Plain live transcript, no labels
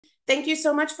Thank you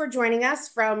so much for joining us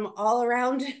from all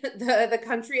around the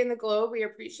country and the globe. We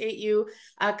appreciate you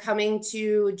coming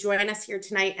to join us here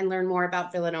tonight and learn more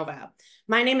about Villanova.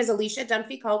 My name is Alicia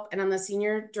Dunphy-Culp, and I'm the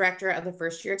Senior Director of the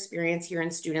First Year Experience here in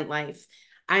Student Life.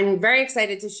 I'm very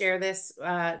excited to share this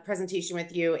presentation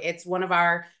with you. It's one of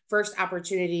our first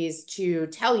opportunities to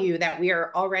tell you that we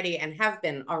are already and have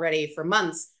been already for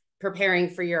months preparing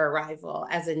for your arrival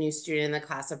as a new student in the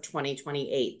class of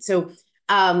 2028. So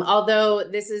although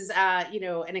this is,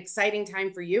 an exciting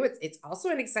time for you, it's also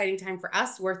an exciting time for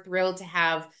us. We're thrilled to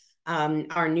have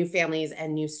our new families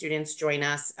and new students join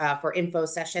us for info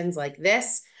sessions like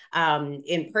this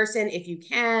in person if you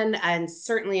can, and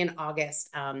certainly in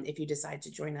August if you decide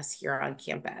to join us here on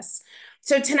campus.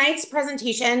 So tonight's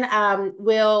presentation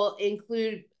will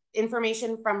include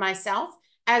information from myself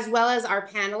as well as our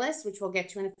panelists, which we'll get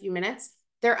to in a few minutes.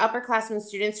 They're upperclassmen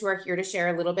students who are here to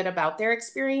share a little bit about their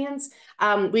experience.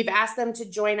 We've asked them to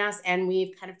join us, and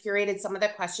we've kind of curated some of the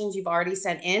questions you've already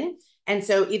sent in. And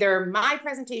so either my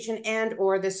presentation and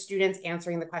or the students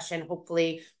answering the question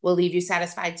hopefully will leave you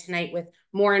satisfied tonight with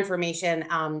more information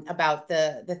about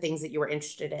the things that you were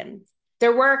interested in.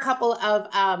 There were a couple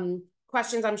of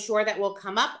questions I'm sure that will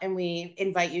come up, and we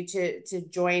invite you to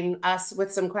join us with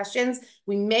some questions.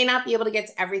 We may not be able to get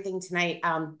to everything tonight,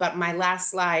 but my last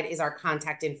slide is our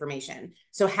contact information.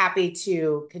 So happy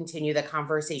to continue the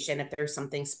conversation if there's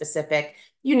something specific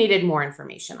you needed more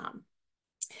information on.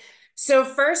 So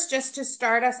first, just to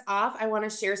start us off, I want to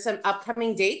share some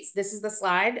upcoming dates. This is the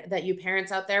slide that you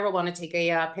parents out there will want to take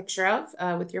a picture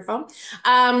of with your phone.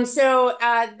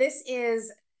 This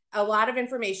is a lot of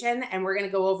information, and we're going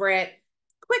to go over it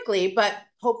quickly, but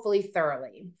hopefully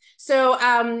thoroughly. So,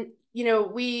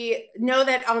 we know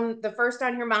that the first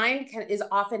on your mind is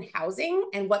often housing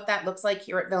and what that looks like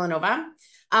here at Villanova.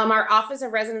 Our Office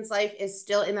of Residence Life is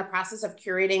still in the process of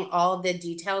curating all of the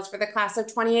details for the class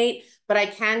of 28, but I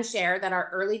can share that our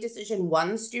Early Decision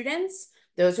 1 students,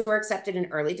 those who are accepted in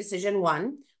Early Decision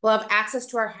 1, will have access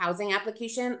to our housing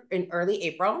application in early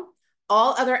April.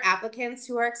 All other applicants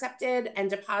who are accepted and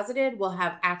deposited will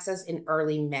have access in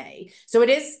early May. So it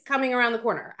is coming around the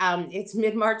corner. It's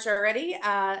mid-March already,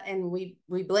 and we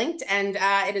blinked, and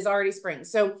it is already spring.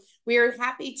 So we are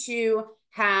happy to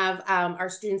have our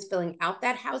students filling out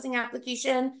that housing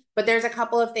application, but there's a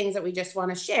couple of things that we just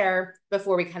want to share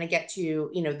before we kind of get to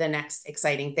the next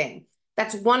exciting thing.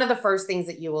 That's one of the first things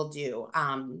that you will do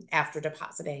after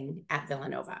depositing at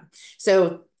Villanova.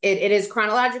 So it is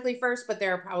chronologically first, but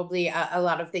there are probably a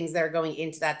lot of things that are going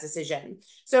into that decision.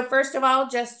 So first of all,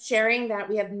 just sharing that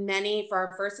we have many, for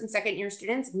our first and second year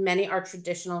students, many are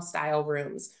traditional style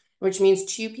rooms, which means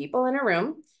 2 people in a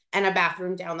room and a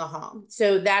bathroom down the hall.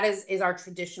 So that is our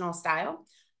traditional style.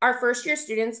 Our first year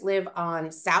students live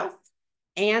on South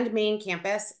and Main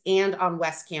campus and on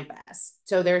West campus.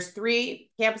 So there's 3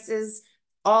 campuses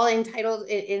all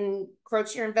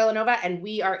encroach here in Villanova, and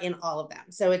we are in all of them.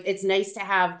 So it's nice to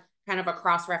have kind of a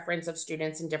cross-reference of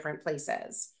students in different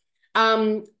places.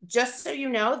 Just so you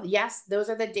know, yes, those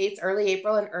are the dates, early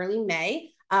April and early May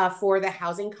for the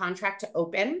housing contract to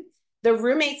open. The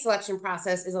roommate selection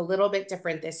process is a little bit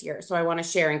different this year. So I want to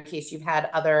share in case you've had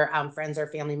other friends or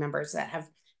family members that have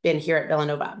been here at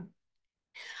Villanova.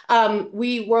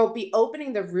 We will be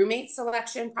opening the roommate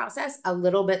selection process a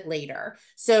little bit later.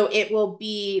 So it will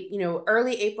be,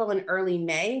 early April and early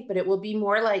May, but it will be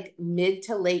more like mid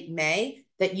to late May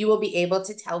that you will be able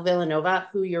to tell Villanova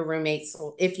who your roommates,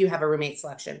 if you have a roommate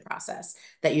selection process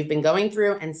that you've been going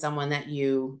through and someone that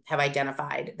you have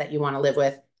identified that you want to live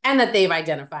with and that they've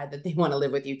identified that they want to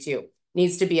live with you too.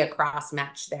 Needs to be a cross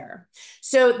match there.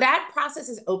 So that process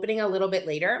is opening a little bit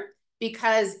later,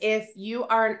 because if you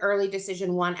are an Early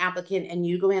Decision 1 applicant and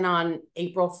you go in on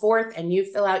April 4th and you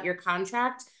fill out your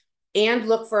contract and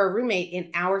look for a roommate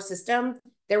in our system,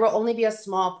 there will only be a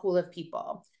small pool of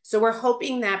people. So we're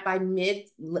hoping that by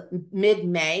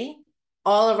mid-May,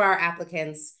 all of our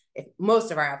applicants, most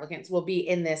of our applicants will be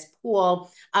in this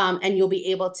pool, and you'll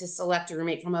be able to select a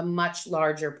roommate from a much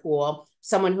larger pool.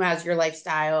 Someone who has your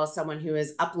lifestyle, someone who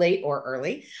is up late or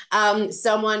early,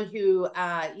 someone who,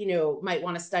 might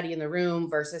want to study in the room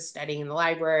versus studying in the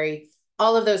library,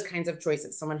 all of those kinds of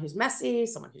choices. Someone who's messy,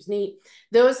 someone who's neat,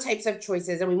 those types of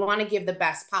choices. And we want to give the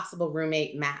best possible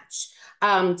roommate match.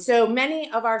 So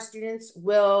many of our students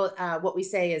will, what we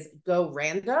say is go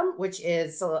random, which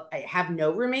is have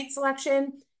no roommate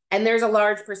selection. And there's a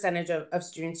large percentage of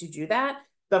students who do that.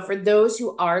 But for those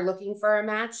who are looking for a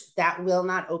match, that will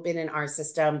not open in our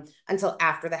system until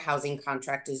after the housing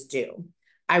contract is due.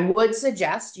 I would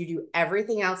suggest you do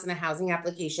everything else in a housing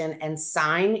application and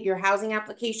sign your housing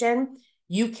application.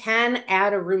 you can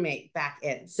add a roommate back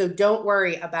in. So don't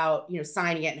worry about,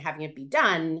 signing it and having it be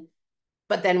done,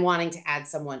 but then wanting to add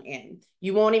someone in.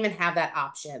 You won't even have that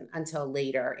option until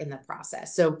later in the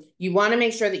process. So you want to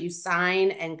make sure that you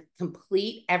sign and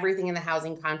complete everything in the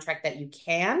housing contract that you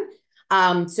can,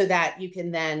 so that you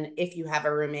can then, if you have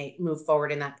a roommate, move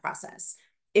forward in that process.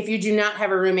 If you do not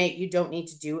have a roommate, you don't need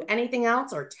to do anything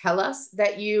else or tell us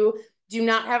that you do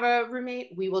not have a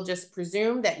roommate. We will just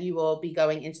presume that you will be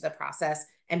going into the process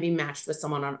and be matched with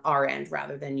someone on our end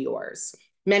rather than yours.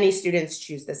 Many students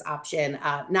choose this option,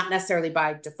 not necessarily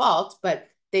by default, but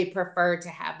they prefer to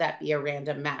have that be a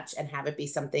random match and have it be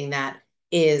something that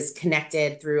is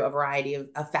connected through a variety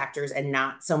of factors and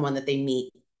not someone that they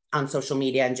meet on social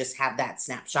media and just have that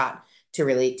snapshot to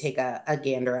really take a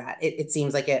gander at. It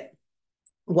seems like it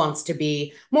wants to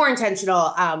be more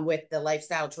intentional with the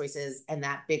lifestyle choices, and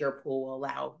that bigger pool will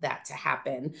allow that to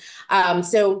happen.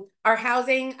 So our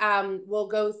housing will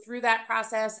go through that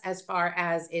process. As far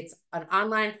as it's an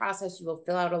online process, you will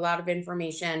fill out a lot of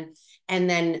information, and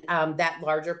then that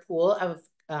larger pool of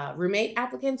roommate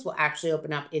applicants will actually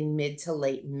open up in mid to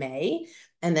late May.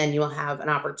 And then you'll have an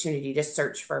opportunity to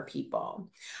search for people.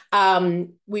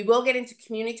 We will get into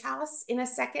Communitas in a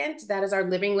second. That is our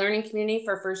living learning community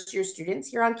for first-year students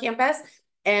here on campus.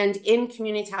 And in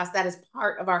Communitas, that is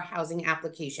part of our housing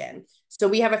application. So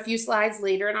we have a few slides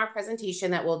later in our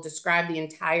presentation that will describe the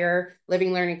entire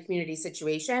living learning community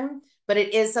situation, but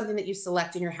it is something that you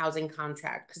select in your housing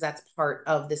contract because that's part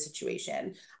of the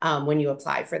situation when you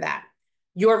apply for that.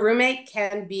 Your roommate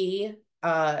can be,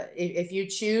 if you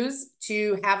choose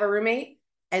to have a roommate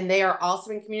and they are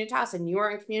also in Communitas and you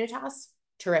are in Communitas,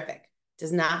 terrific.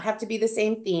 Does not have to be the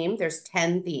same theme. There's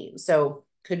 10 themes, so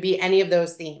could be any of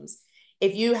those themes.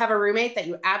 If you have a roommate that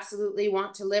you absolutely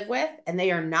want to live with and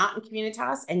they are not in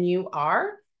Communitas and you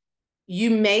are, you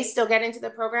may still get into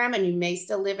the program and you may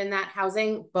still live in that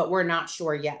housing, but we're not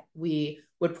sure yet. We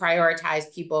would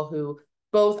prioritize people who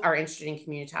both are interested in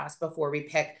Communitas before we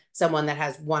pick someone that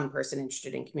has one person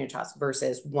interested in Communitas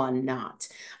versus one not.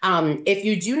 If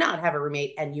you do not have a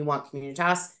roommate and you want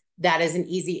Communitas, that is an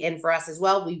easy in for us as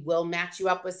well. We will match you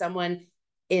up with someone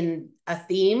in a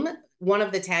theme. One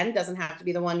of the 10 doesn't have to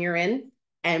be the one you're in,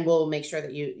 and we'll make sure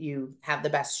that you have the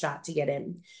best shot to get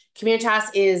in.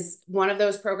 Communitas is one of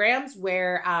those programs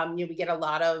where we get a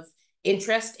lot of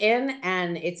interest in,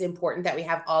 and it's important that we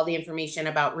have all the information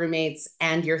about roommates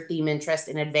and your theme interest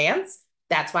in advance.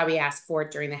 That's why we ask for it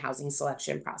during the housing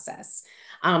selection process.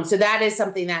 So that is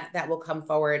something that will come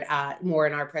forward more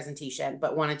in our presentation,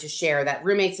 but wanted to share that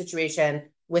roommate situation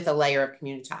with a layer of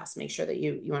Communitas. Make sure that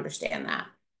you understand that.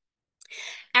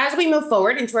 As we move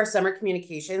forward into our summer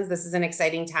communications, this is an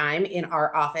exciting time in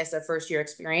our Office of First Year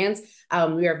Experience.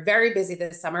 We are very busy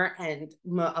this summer, and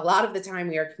a lot of the time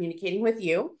we are communicating with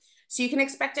you. So you can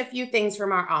expect a few things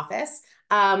from our office.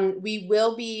 We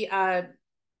will be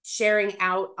sharing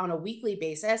out on a weekly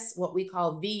basis what we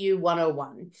call VU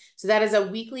 101. So that is a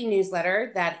weekly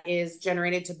newsletter that is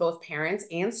generated to both parents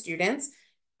and students.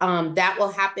 That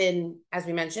will happen, as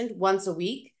we mentioned, once a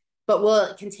week, but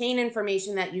will contain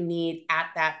information that you need at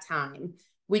that time.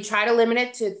 We try to limit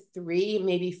it to 3,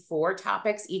 maybe 4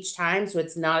 topics each time, so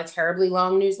it's not a terribly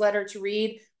long newsletter to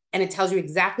read, and it tells you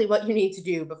exactly what you need to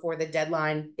do before the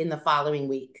deadline in the following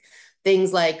week.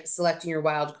 Things like selecting your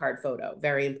wildcard photo,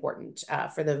 very important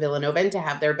for the Villanovan to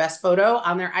have their best photo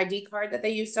on their ID card that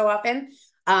they use so often.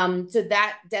 So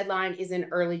that deadline is in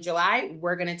early July.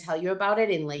 We're going to tell you about it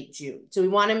in late June. So we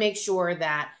want to make sure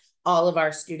that all of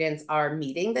our students are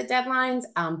meeting the deadlines,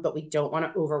 but we don't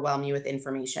want to overwhelm you with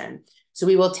information. So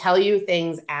we will tell you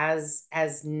things as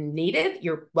needed.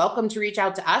 You're welcome to reach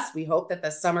out to us. We hope that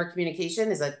the summer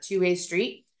communication is a two-way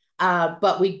street,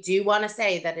 but we do want to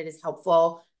say that it is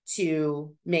helpful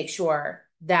to make sure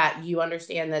that you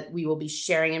understand that we will be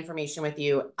sharing information with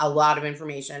you, a lot of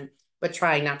information, but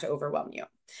trying not to overwhelm you.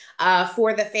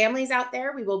 For the families out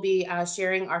there, we will be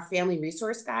sharing our family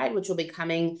resource guide, which will be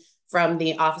coming from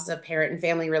the Office of Parent and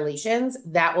Family Relations.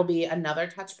 That will be another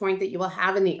touch point that you will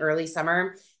have in the early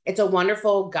summer. It's a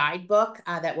wonderful guidebook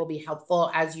that will be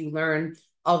helpful as you learn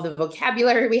all the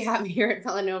vocabulary we have here at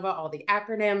Villanova, all the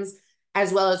acronyms,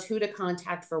 as well as who to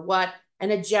contact for what,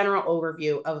 and a general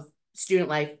overview of student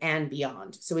life and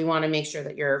beyond. So we want to make sure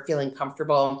that you're feeling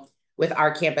comfortable with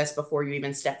our campus before you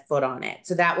even step foot on it.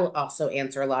 So that will also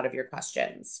answer a lot of your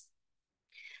questions.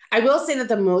 I will say that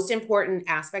the most important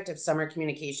aspect of summer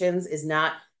communications is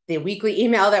not the weekly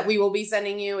email that we will be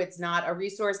sending you. It's not a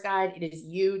resource guide. It is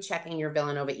you checking your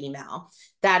Villanova email.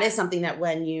 That is something that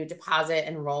when you deposit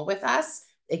and enroll with us,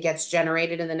 it gets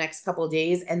generated in the next couple of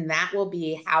days, and that will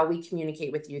be how we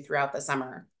communicate with you throughout the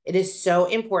summer. It is so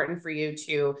important for you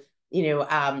to,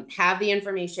 have the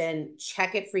information,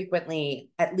 check it frequently,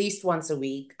 at least once a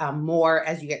week, more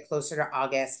as you get closer to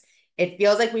August. It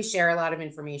feels like we share a lot of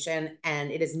information,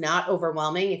 and it is not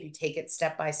overwhelming if you take it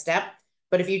step by step.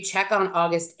 But if you check on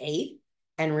August 8th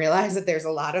and realize that there's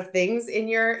a lot of things in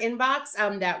your inbox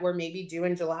that were maybe due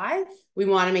in July, we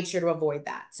want to make sure to avoid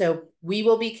that. So we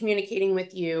will be communicating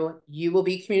with you. You will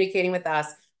be communicating with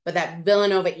us. But that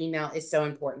Villanova email is so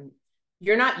important.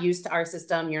 You're not used to our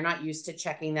system. You're not used to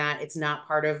checking that. It's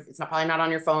probably not on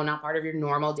your phone, not part of your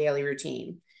normal daily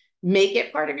routine. Make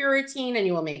it part of your routine and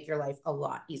you will make your life a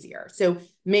lot easier. So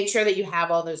make sure that you have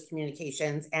all those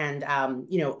communications and,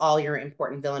 all your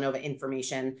important Villanova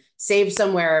information saved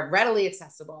somewhere readily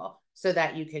accessible so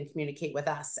that you can communicate with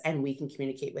us and we can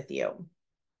communicate with you.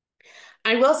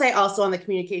 I will say also on the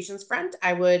communications front,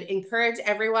 I would encourage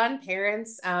everyone,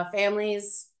 parents,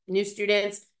 families, new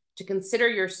students, to consider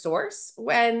your source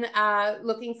when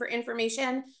looking for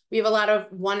information. We have a lot of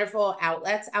wonderful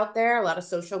outlets out there, a lot of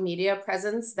social media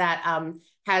presence that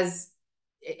is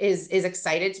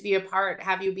excited to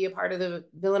have you be a part of the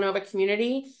Villanova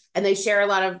community, and they share a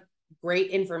lot of great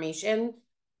information.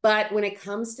 But when it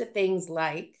comes to things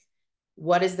like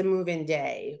what is the move-in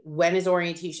day? When is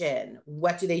orientation?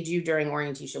 What do they do during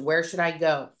orientation? Where should I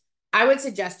go? I would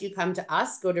suggest you come to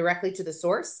us, go directly to the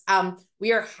source.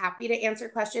 We are happy to answer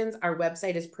questions. Our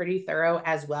website is pretty thorough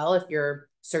as well. If you're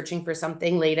searching for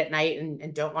something late at night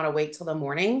and don't want to wait till the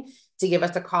morning to give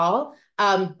us a call.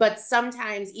 But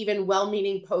sometimes even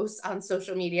well-meaning posts on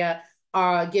social media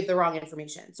give the wrong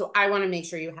information. So I want to make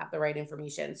sure you have the right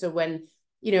information. So when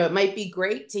it might be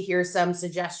great to hear some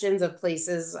suggestions of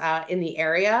places in the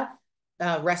area,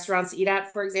 restaurants to eat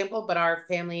at, for example, but our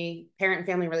parent and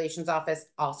family relations office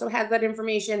also has that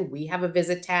information. We have a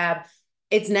visit tab.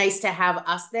 It's nice to have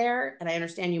us there. And I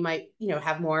understand you might,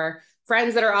 have more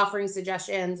friends that are offering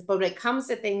suggestions, but when it comes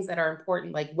to things that are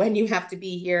important, like when you have to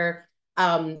be here,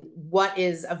 what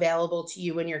is available to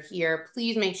you when you're here,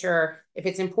 please make sure if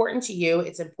it's important to you,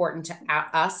 it's important to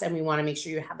us, and we want to make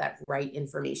sure you have that right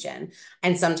information.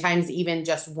 And sometimes even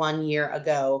just 1 year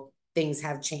ago, things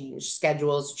have changed,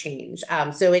 schedules change.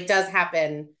 So it does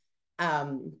happen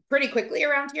pretty quickly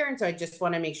around here. And so I just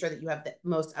want to make sure that you have the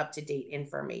most up-to-date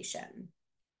information.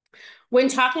 When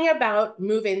talking about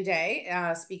move-in day,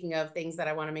 speaking of things that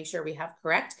I want to make sure we have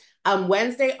correct,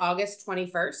 Wednesday, August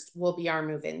 21st will be our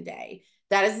move-in day.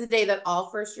 That is the day that all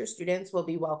first-year students will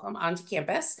be welcome onto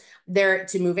campus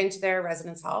to move into their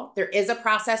residence hall. There is a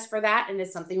process for that, and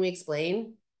it's something we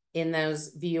explain in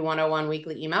those VU 101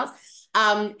 weekly emails.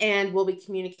 And we'll be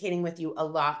communicating with you a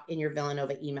lot in your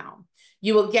Villanova email.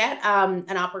 You will get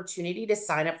an opportunity to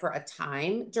sign up for a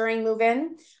time during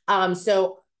move-in.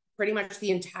 So pretty much the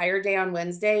entire day on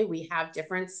Wednesday, we have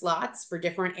different slots for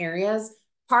different areas.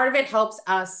 Part of it helps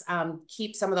us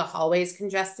keep some of the hallways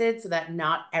congested so that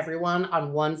not everyone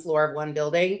on one floor of one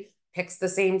building picks the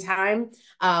same time.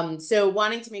 So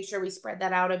wanting to make sure we spread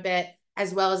that out a bit,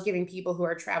 as well as giving people who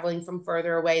are traveling from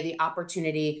further away the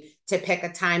opportunity to pick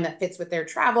a time that fits with their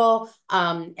travel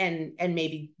and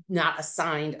maybe not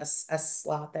assigned a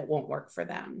slot that won't work for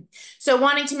them. So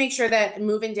wanting to make sure that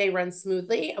move-in day runs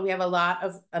smoothly. We have a lot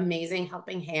of amazing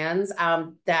helping hands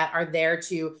that are there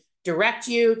to direct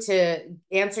you, to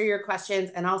answer your questions,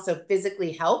 and also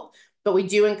physically help. But we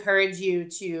do encourage you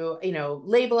to,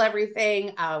 label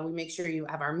everything. We make sure you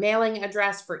have our mailing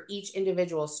address for each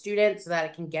individual student so that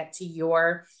it can get to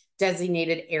your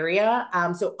designated area.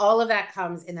 So all of that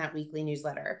comes in that weekly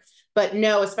newsletter. But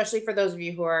no, especially for those of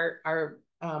you who are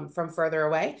from further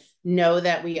away, know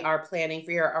that we are planning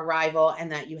for your arrival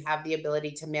and that you have the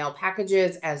ability to mail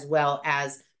packages as well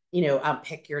as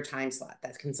pick your time slot.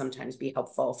 That can sometimes be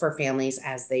helpful for families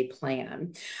as they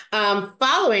plan.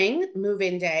 Following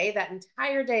move-in day, that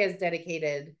entire day is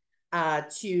dedicated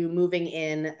to moving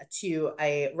in to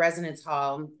a residence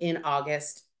hall in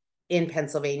August in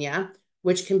Pennsylvania,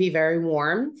 which can be very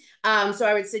warm. So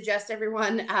I would suggest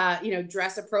everyone,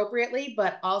 dress appropriately,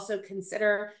 but also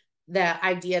consider the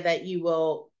idea that you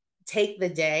will take the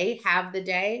day, have the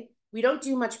day. We don't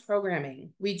do much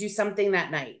programming. We do something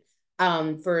that night.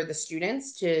 For the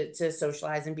students to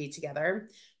socialize and be together.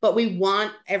 But we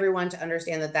want everyone to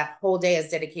understand that whole day is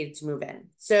dedicated to move in.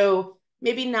 So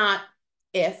maybe not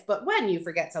if, but when you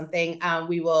forget something,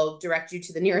 we will direct you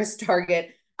to the nearest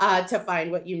Target to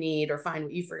find what you need or find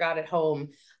what you forgot at home,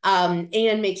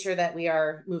 and make sure that we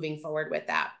are moving forward with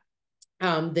that.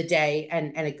 The day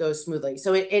and it goes smoothly.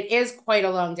 So it is quite a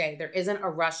long day. There isn't a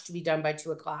rush to be done by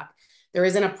 2 o'clock. There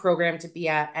isn't a program to be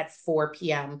at 4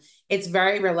 p.m. It's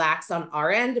very relaxed on our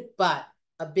end, but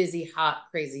a busy, hot,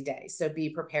 crazy day. So be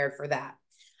prepared for that.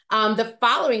 The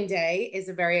following day is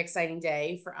a very exciting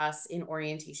day for us in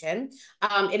orientation.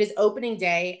 It is opening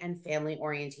day and family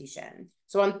orientation.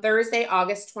 So on Thursday,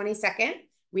 August 22nd,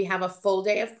 we have a full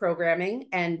day of programming,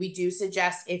 and we do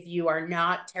suggest, if you are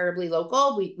not terribly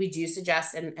local, we do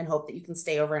suggest and hope that you can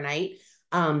stay overnight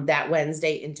that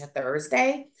Wednesday into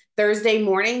Thursday. Thursday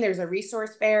morning, there's a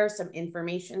resource fair, some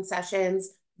information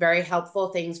sessions, very helpful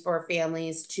things for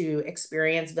families to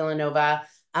experience Villanova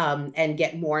and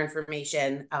get more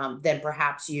information than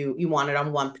perhaps you wanted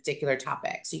on one particular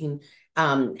topic. So you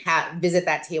can visit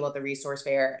that table at the resource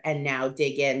fair and now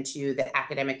dig into the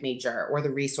academic major or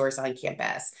the resource on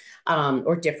campus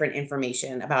or different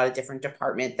information about a different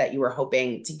department that you were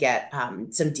hoping to get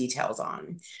some details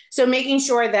on. So making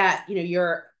sure that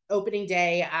your opening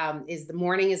day is the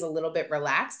morning is a little bit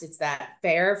relaxed. It's that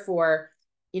fair for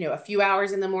a few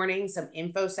hours in the morning, some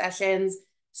info sessions.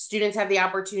 Students have the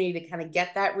opportunity to kind of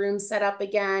get that room set up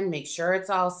again, make sure it's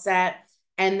all set.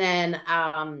 And then,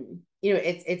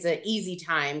 it's an easy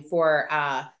time for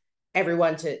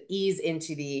everyone to ease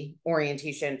into the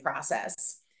orientation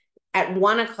process. At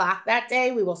 1 o'clock that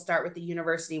day, we will start with the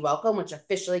university welcome, which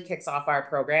officially kicks off our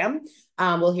program.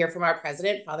 We'll hear from our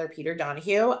president, Father Peter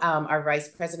Donahue, our vice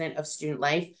president of student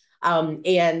life,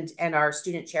 and our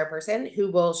student chairperson, who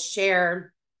will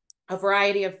share a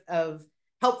variety of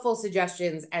helpful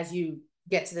suggestions as you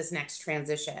get to this next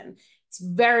transition.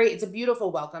 It's a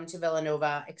beautiful welcome to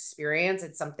Villanova experience.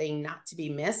 It's something not to be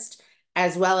missed,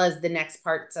 as well as the next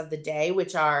parts of the day,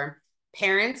 which are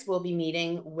parents will be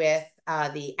meeting with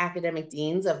the academic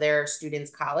deans of their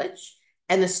students' college,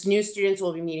 and the new students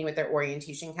will be meeting with their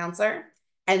orientation counselor.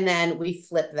 And then we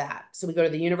flip that. So we go to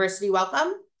the university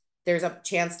welcome. There's a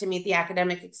chance to meet the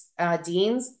academic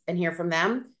deans and hear from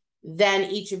them. Then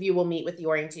each of you will meet with the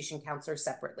orientation counselor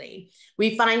separately.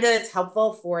 We find that it's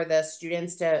helpful for the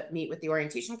students to meet with the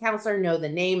orientation counselor, know the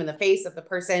name and the face of the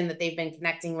person that they've been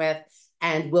connecting with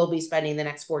and will be spending the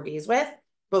next 4 days with.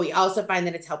 But we also find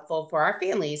that it's helpful for our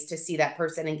families to see that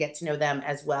person and get to know them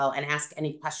as well and ask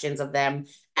any questions of them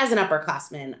as an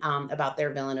upperclassman about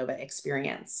their Villanova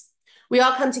experience. We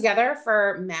all come together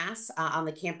for Mass on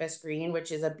the campus green,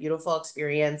 which is a beautiful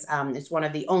experience. It's one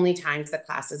of the only times the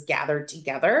class is gathered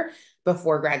together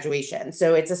before graduation.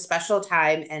 So it's a special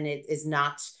time, and it is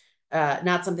not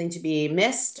something to be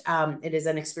missed. It is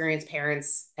an experience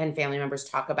parents and family members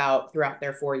talk about throughout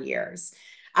their 4 years.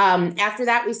 After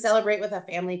that, we celebrate with a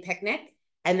family picnic.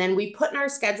 And then we put in our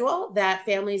schedule that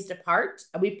families depart.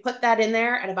 We put that in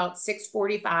there at about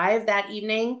 6:45 that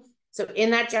evening. So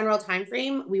in that general time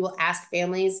frame, we will ask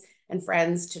families and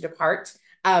friends to depart.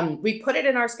 We put it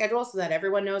in our schedule so that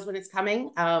everyone knows when it's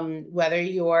coming. Whether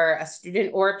you're a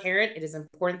student or a parent, it is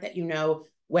important that you know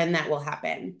when that will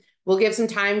happen. We'll give some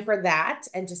time for that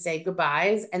and to say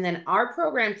goodbyes. And then our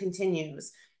program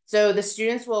continues. So the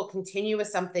students will continue with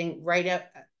something right up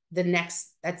the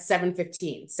next, at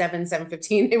 7:15,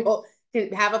 7:15. They will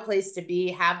have a place to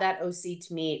be, have that OC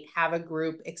to meet, have a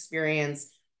group experience,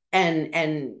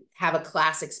 and have a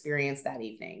class experience that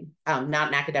evening. Not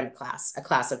an academic class, a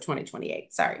class of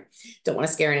 2028. Sorry, don't want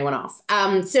to scare anyone off.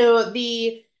 So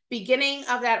the beginning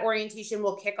of that orientation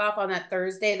will kick off on that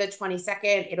Thursday, the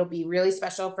 22nd. It'll be really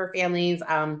special for families.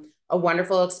 A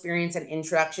wonderful experience and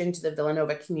introduction to the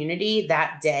Villanova community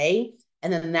that day.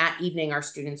 And then that evening, our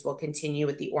students will continue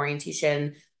with the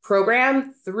orientation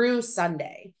program through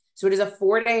Sunday. So it is a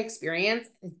 4-day experience.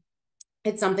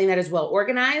 It's something that is well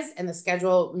organized, and the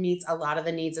schedule meets a lot of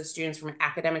the needs of students from an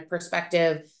academic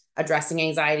perspective, addressing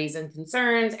anxieties and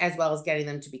concerns, as well as getting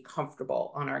them to be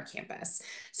comfortable on our campus.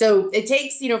 So it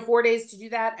takes, 4 days to do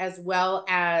that, as well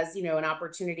as, an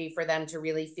opportunity for them to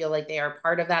really feel like they are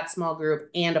part of that small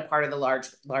group and a part of the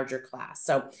larger class.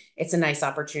 So it's a nice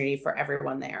opportunity for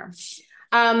everyone there.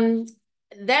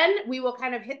 Then we will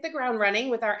kind of hit the ground running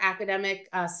with our academic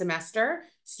semester.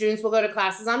 Students will go to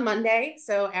classes on Monday.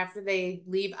 So after they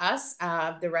leave us,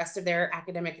 the rest of their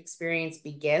academic experience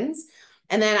begins.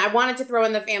 And then I wanted to throw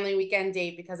in the family weekend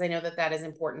date because I know that that is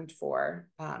important for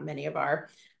many of our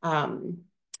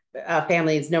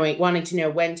families wanting to know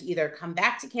when to either come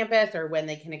back to campus or when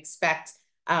they can expect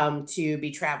to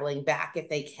be traveling back if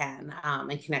they can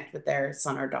and connect with their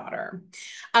son or daughter.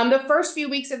 The first few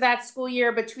weeks of that school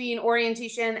year between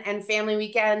orientation and family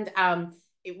weekend,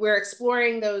 we're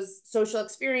exploring those social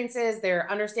experiences. They're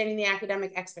understanding the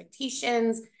academic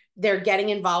expectations. They're getting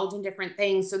involved in different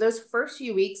things. So those first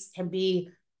few weeks can be,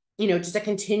 just a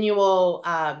continual,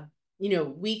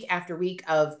 week after week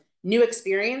of new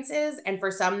experiences. And for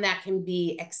some that can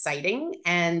be exciting.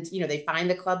 And, they find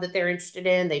the club that they're interested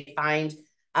in. They find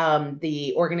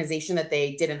the organization that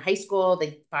they did in high school.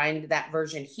 They find that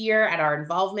version here at our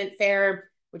involvement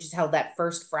fair. which is held that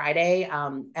first Friday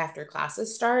after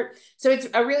classes start. So it's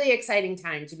a really exciting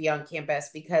time to be on campus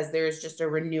because there's just a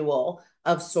renewal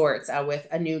of sorts with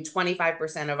a new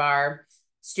 25% of our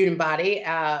student body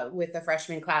with the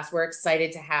freshman class. We're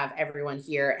excited to have everyone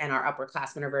here, and our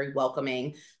upperclassmen are very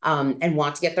welcoming and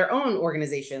want to get their own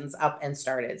organizations up and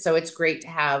started. So it's great to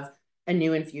have a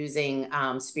new infusing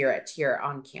spirit here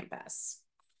on campus.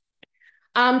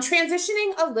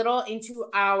 Transitioning a little into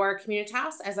our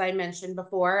Communitas, as I mentioned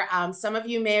before, some of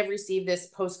you may have received this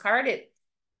postcard. It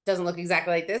doesn't look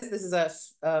exactly like this. This is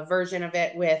a version of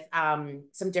it with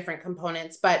some different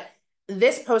components, but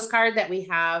this postcard that we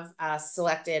have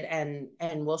selected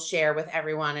and we'll share with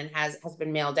everyone and has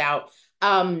been mailed out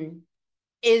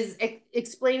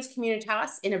explains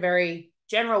Communitas in a very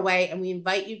general way, and we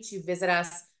invite you to visit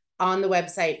us on the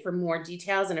website for more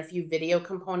details and a few video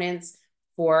components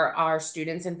for our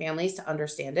students and families to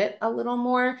understand it a little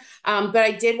more. But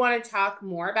I did want to talk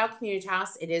more about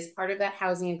Communitas. It is part of that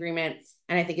housing agreement,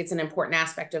 and I think it's an important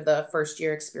aspect of the first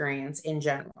year experience in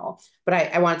general. But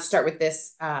I want to start with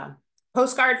this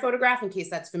postcard photograph in case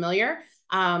that's familiar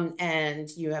and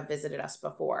you have visited us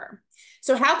before.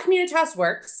 So how Communitas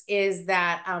works is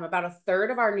that about a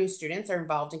third of our new students are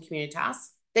involved in Communitas.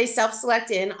 They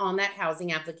self-select in on that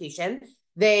housing application.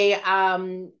 We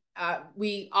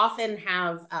often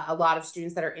have a lot of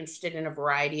students that are interested in a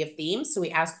variety of themes. So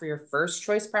we ask for your first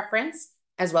choice preference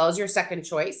as well as your second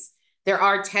choice. There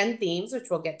are 10 themes, which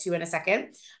we'll get to in a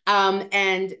second.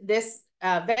 And this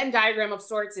Venn diagram of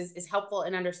sorts is helpful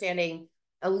in understanding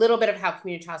a little bit of how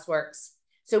Communitas works.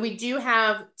 So we do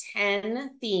have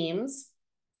 10 themes,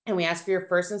 and we ask for your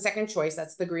first and second choice.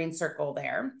 That's the green circle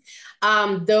there.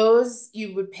 Those,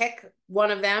 you would pick one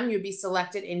of them, you'd be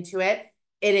selected into it.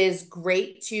 It is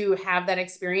great to have that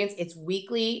experience. It's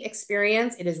weekly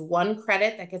experience. It is 1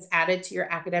 credit that gets added to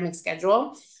your academic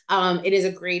schedule. It is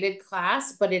a graded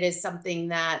class, but it is something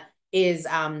that is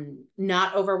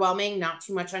not overwhelming, not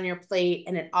too much on your plate,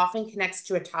 and it often connects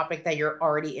to a topic that you're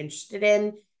already interested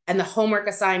in. And the homework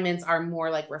assignments are more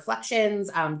like reflections,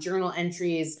 journal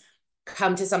entries,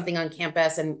 come to something on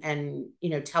campus and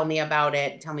tell me about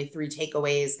it, tell me 3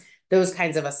 takeaways, those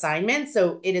kinds of assignments.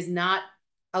 So it is not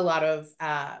a lot of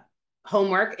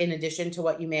homework in addition to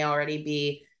what you may already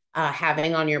be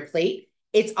having on your plate.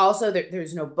 It's also that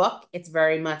there's no book. It's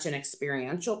very much an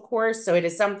experiential course. So it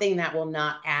is something that will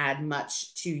not add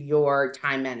much to your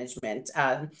time management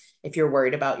if you're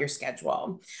worried about your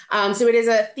schedule. So it is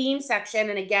a theme section.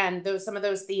 And again, some of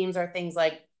those themes are things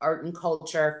like art and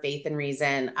culture, faith and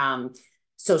reason,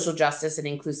 social justice and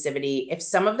inclusivity. If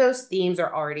some of those themes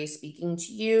are already speaking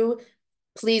to you,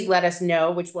 please let us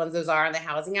know which ones those are on the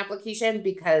housing application,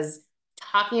 because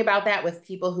talking about that with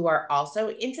people who are also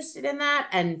interested in that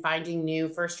and finding new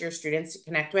first-year students to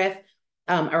connect with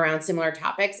around similar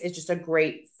topics is just a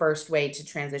great first way to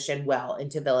transition well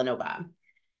into Villanova.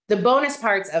 The bonus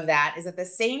parts of that is that the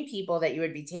same people that you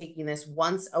would be taking this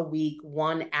once a week,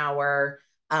 1 hour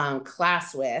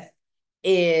class with,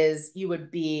 you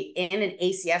would be in an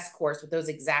ACS course with those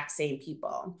exact same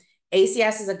people.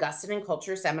 ACS is a Guston and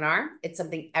Culture seminar. It's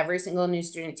something every single new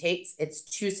student takes. It's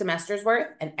 2 semesters worth,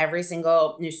 and every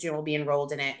single new student will be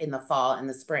enrolled in it in the fall and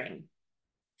the spring.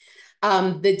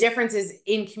 The difference is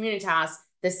in Communitas,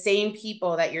 the same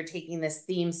people that you're taking this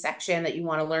theme section that you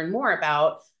want to learn more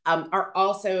about are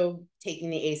also taking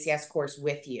the ACS course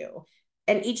with you.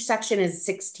 And each section is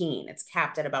 16. It's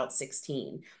capped at about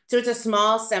 16. So it's a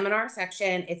small seminar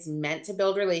section. It's meant to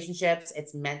build relationships.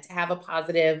 It's meant to have a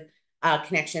positive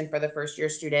connection for the first-year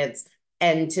students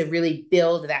and to really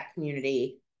build that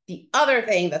community. The other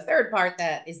thing, the third part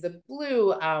that is the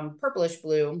blue, purplish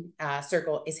blue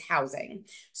circle is housing.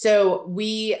 So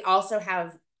we also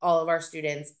have all of our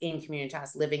students in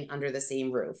Communitas living under the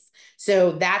same roof.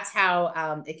 So that's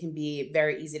how it can be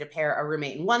very easy to pair a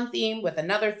roommate in one theme with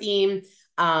another theme.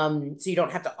 So you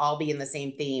don't have to all be in the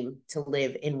same theme to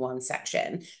live in one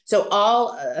section. So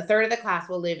a third of the class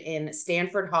will live in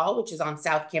Stanford Hall, which is on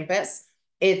South Campus.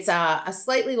 It's a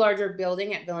slightly larger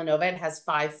building at Villanova. It has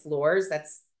 5 floors.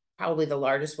 That's probably the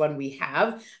largest one we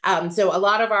have. So a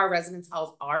lot of our residence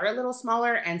halls are a little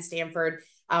smaller, and Stanford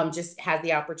just has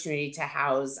the opportunity to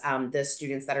house the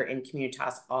students that are in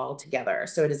Communitas all together.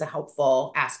 So it is a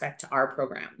helpful aspect to our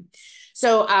program.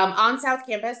 So on South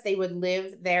Campus, they would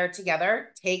live there together,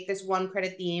 take this 1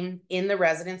 credit theme in the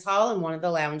residence hall in one of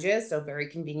the lounges. So very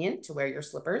convenient to wear your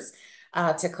slippers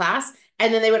to class.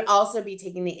 And then they would also be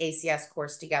taking the ACS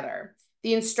course together.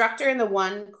 The instructor in the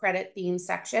 1 credit theme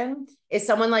section is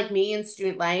someone like me in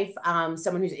student life,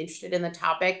 someone who's interested in the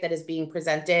topic that is being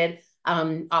presented,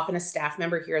 often a staff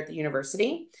member here at the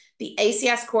university. The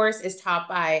ACS course is taught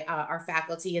by our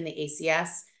faculty in the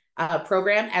ACS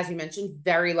program. As we mentioned,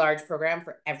 very large program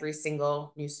for every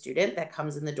single new student that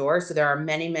comes in the door. So there are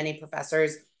many, many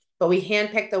professors, but we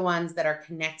handpick the ones that are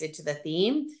connected to the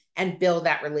theme and build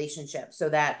that relationship so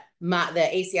that the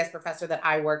ACS professor that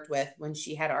I worked with when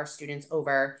she had our students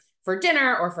over for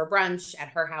dinner or for brunch at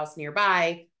her house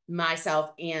nearby,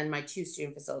 myself and my 2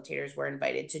 student facilitators were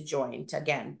invited to join to,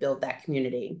 again, build that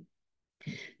community.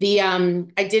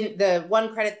 The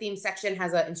 1 credit theme section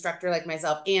has an instructor like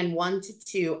myself and 1 to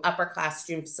 2 upper class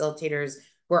student facilitators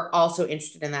who are also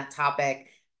interested in that topic.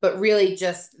 But really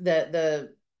just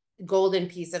the golden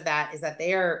piece of that is that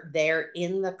they're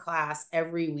in the class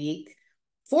every week,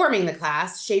 forming the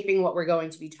class, shaping what we're going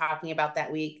to be talking about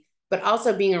that week, but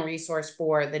also being a resource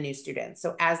for the new students.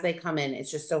 So as they come in,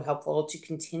 it's just so helpful to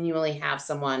continually have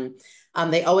someone.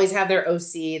 They always have their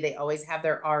OC, they always have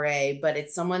their RA, but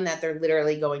it's someone that they're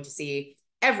literally going to see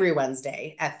every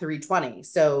Wednesday at 3:20.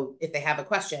 So if they have a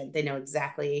question, they know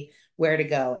exactly where to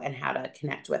go and how to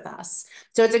connect with us.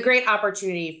 So it's a great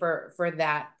opportunity for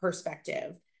that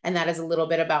perspective. And that is a little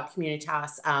bit about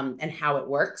Communitas and how it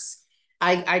works.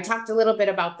 I talked a little bit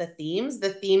about the themes. The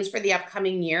themes for the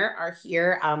upcoming year are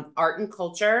here: art and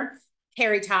culture,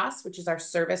 Caritas, which is our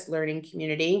service learning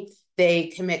community. They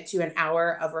commit to an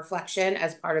hour of reflection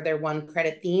as part of their 1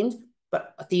 credit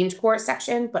themed course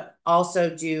section, but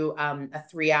also do a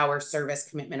 3-hour service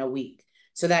commitment a week.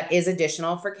 So that is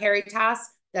additional for Caritas.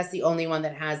 That's the only one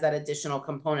that has that additional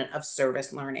component of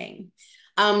service learning.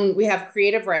 We have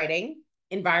creative writing,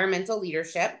 environmental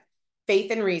leadership, faith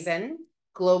and reason,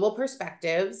 global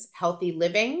perspectives, healthy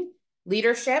living,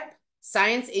 leadership,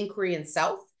 science, inquiry, and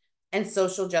self, and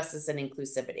social justice and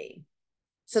inclusivity.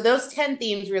 So those 10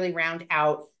 themes really round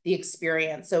out the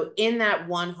experience. So in that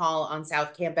 1 hall on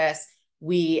South Campus,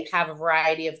 we have a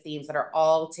variety of themes that are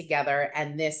all together.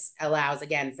 And this allows,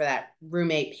 again, for that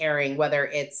roommate pairing, whether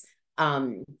it's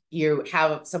you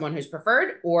have someone who's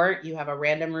preferred or you have a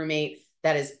random roommate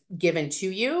that is given to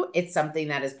you. It's something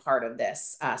that is part of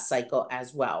this cycle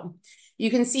as well. You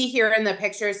can see here in the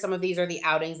pictures, some of these are the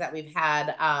outings that we've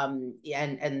had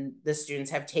and the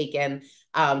students have taken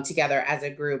together as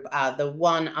a group. The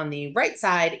one on the right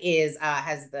side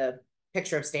has the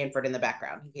picture of Stanford in the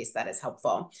background, in case that is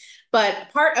helpful. But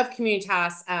part of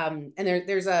Communitas, and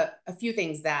there's a few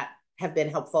things that have been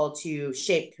helpful to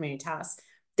shape Communitas.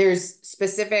 There's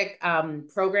specific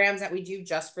programs that we do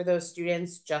just for those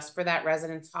students, just for that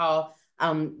residence hall.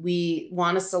 We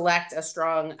want to select a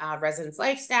strong residence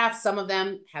life staff. Some of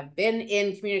them have been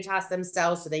in Communitas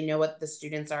themselves, so they know what the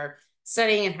students are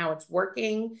studying and how it's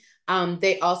working.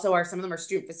 They also some of them are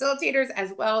student facilitators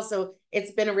as well. So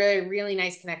it's been a really, really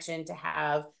nice connection to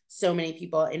have so many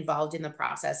people involved in the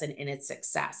process and in its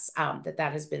success,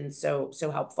 that has been so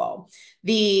helpful.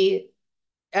 The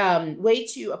way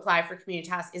to apply for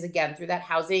Communitas is, again, through that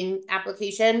housing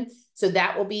application. So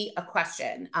that will be a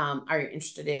question. Are you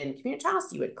interested in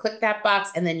Communitas? You would click that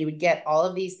box and then you would get all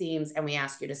of these themes and we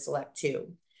ask you to select 2.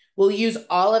 We'll use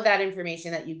all of that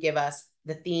information that you give us,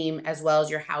 the theme, as well as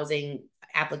your housing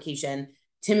application,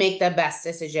 to make the best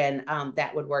decision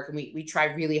that would work. And we try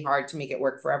really hard to make it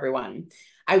work for everyone.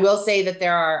 I will say that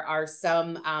there are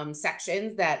some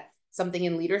sections that something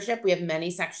in leadership, we have many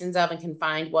sections of and can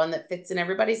find one that fits in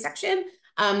everybody's section.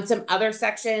 Some other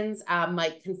sections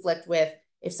might conflict with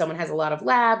if someone has a lot of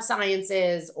lab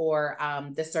sciences or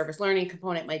the service learning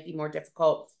component might be more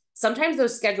difficult. Sometimes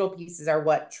those schedule pieces are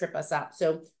what trip us up.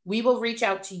 So we will reach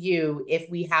out to you if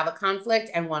we have a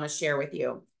conflict and want to share with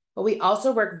you. But we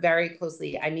also work very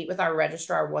closely. I meet with our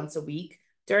registrar once a week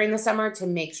during the summer to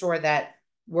make sure that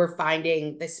we're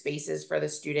finding the spaces for the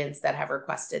students that have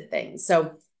requested things.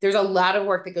 So there's a lot of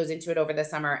work that goes into it over the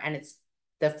summer, and it's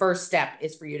the first step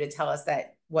is for you to tell us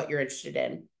that what you're interested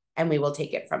in, and we will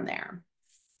take it from there.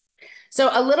 So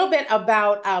a little bit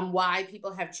about why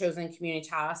people have chosen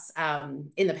Communitas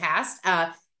in the past.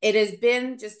 It has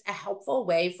been just a helpful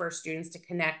way for students to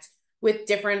connect with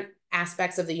different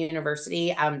aspects of the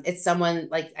university. It's someone,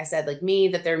 like I said, like me,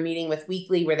 that they're meeting with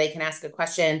weekly, where they can ask a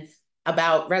question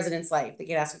about residence life. They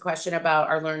can ask a question about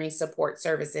our learning support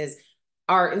services.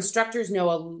 Our instructors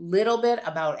know a little bit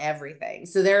about everything.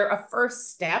 So they're a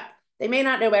first step. They may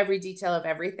not know every detail of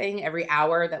everything every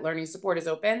hour that learning support is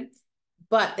open,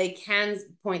 but they can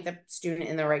point the student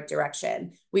in the right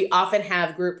direction. We often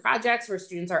have group projects where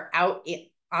students are out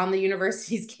on the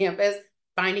university's campus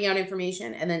finding out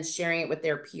information and then sharing it with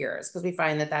their peers, because we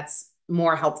find that that's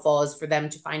more helpful, is for them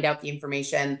to find out the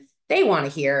information they want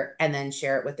to hear and then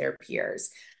share it with their peers.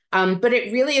 But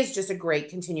it really is just a great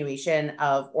continuation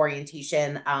of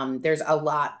orientation. There's a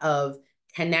lot of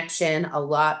connection, a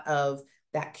lot of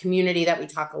that community that we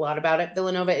talk a lot about at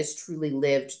Villanova is truly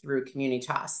lived through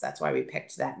Communitas. That's why we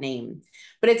picked that name.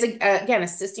 But it's, again,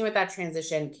 assisting with that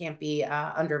transition can't be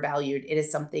undervalued. It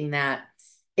is something that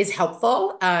is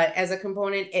helpful as a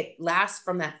component. It lasts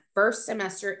from that first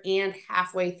semester and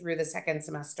halfway through the second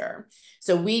semester.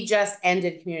 So we just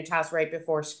ended Communitas right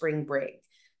before spring break.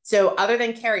 So other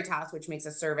than Caritas, which makes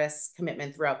a service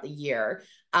commitment throughout the year,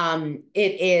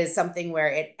 it is something where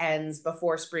it ends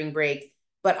before spring break,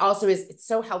 but also it's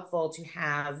so helpful to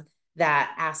have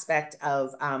that aspect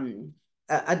of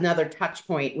another touch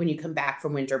point when you come back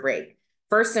from winter break.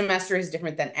 First semester is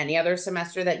different than any other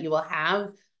semester that you will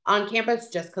have on campus,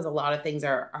 just because a lot of things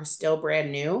are still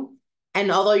brand new.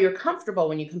 And although you're comfortable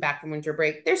when you come back from winter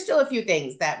break, there's still a few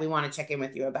things that we want to check in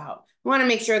with you about. We want to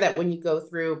make sure that when you go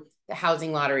through the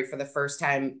housing lottery for the first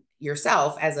time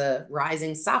yourself as a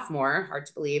rising sophomore, hard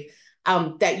to believe,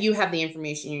 that you have the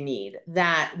information you need,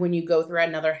 that when you go through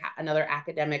another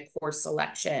academic course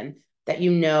selection, that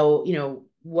you know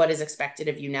what is expected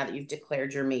of you now that you've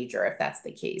declared your major, if that's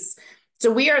the case.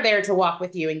 So we are there to walk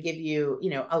with you and give you,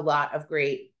 a lot of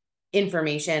great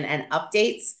information and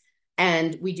updates.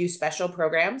 And we do special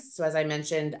programs. So as I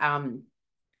mentioned,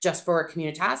 just for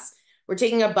Communitas, we're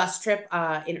taking a bus trip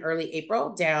in early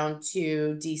April down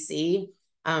to DC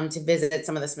to visit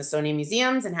some of the Smithsonian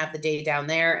museums and have the day down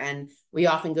there. And we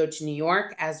often go to New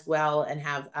York as well and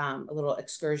have a little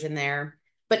excursion there.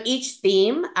 But each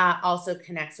theme also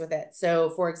connects with it. So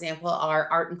for example, our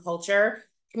art and culture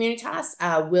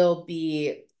Communitas will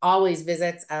be always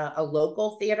visits a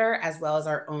local theater as well as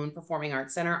our own performing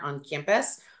arts center on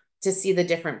campus to see the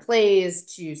different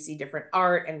plays, to see different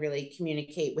art, and really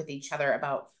communicate with each other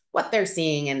about what they're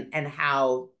seeing and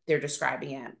how they're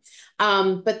describing it.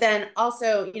 But then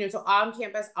also, so on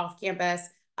campus, off campus,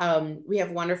 we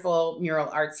have wonderful mural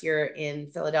arts here in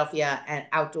Philadelphia and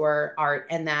outdoor art.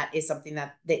 And that is something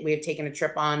that we have taken a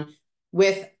trip on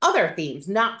with other themes,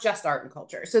 not just art and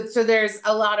culture. So there's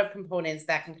a lot of components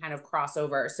that can kind of cross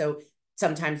over. So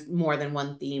sometimes more than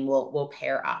one theme will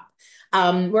pair up.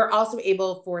 We're also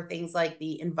able for things like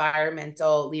the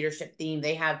environmental leadership theme.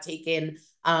 They have taken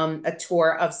a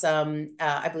tour of some,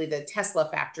 I believe the Tesla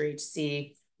factory to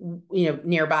see,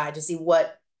 nearby to see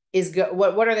what is good.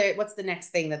 What's the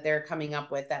next thing that they're coming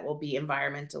up with that will be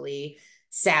environmentally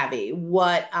savvy?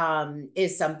 What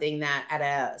is something that at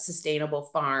a sustainable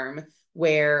farm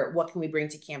what can we bring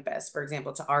to campus, for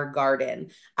example, to our garden?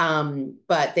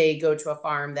 But they go to a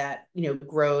farm that,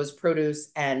 grows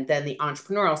produce and then the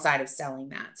entrepreneurial side of selling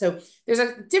that. So there's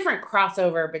a different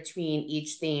crossover between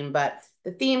each theme, but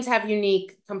the themes have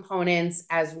unique components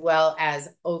as well as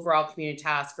overall community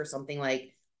tasks for something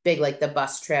like big, like the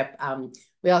bus trip.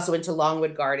 We also went to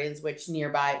Longwood Gardens, which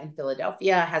nearby in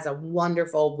Philadelphia has a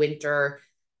wonderful winter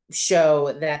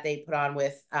show that they put on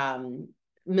with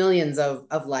millions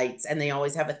of lights, and they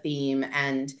always have a theme,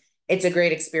 and it's a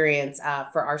great experience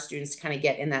for our students to kind of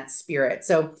get in that spirit.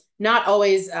 So not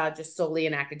always just solely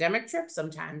an academic trip,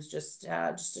 sometimes just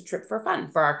a trip for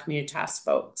fun for our Communitas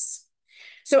folks.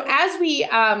 So as we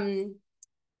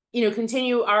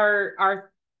continue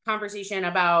our conversation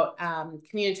about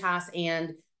Communitas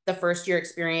and the first year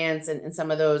experience and some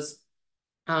of those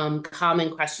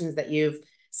common questions that you've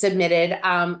submitted.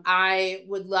 I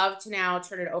would love to now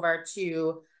turn it over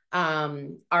to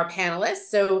our panelists.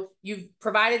 So you've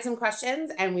provided some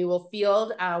questions and we will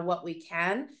field what we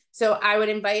can. So I would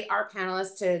invite our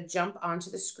panelists to jump onto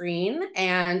the screen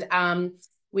and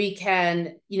we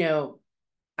can,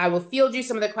 I will field you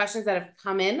some of the questions that have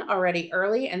come in already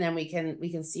early, and then we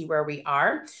can see where we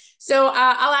are. So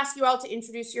I'll ask you all to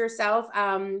introduce yourself.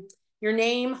 Your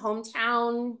name,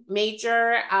 hometown,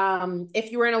 major,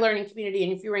 if you were in a learning community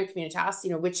and if you were in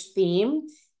Communitas, which theme,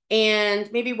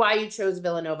 and maybe why you chose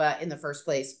Villanova in the first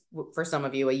place for some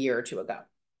of you a year or two ago.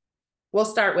 We'll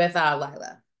start with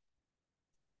Laila.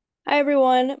 Hi,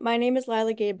 everyone. My name is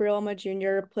Laila Ghabrial. I'm a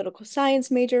junior political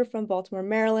science major from Baltimore,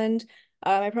 Maryland.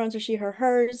 My pronouns are she, her,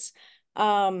 hers.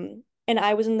 And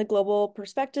I was in the Global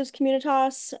Perspectives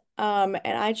Communitas. And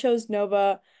I chose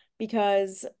Nova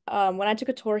because when I took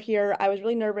a tour here, I was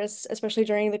really nervous, especially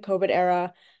during the COVID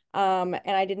era. And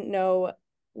I didn't know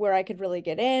where I could really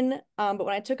get in. But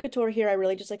when I took a tour here, I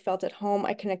really just felt at home.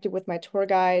 I connected with my tour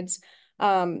guides.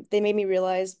 They made me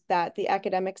realize that the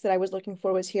academics that I was looking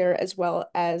for was here, as well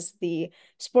as the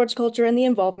sports culture and the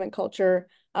involvement culture,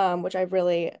 which I've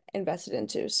really invested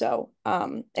into. So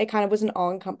it kind of was an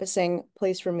all-encompassing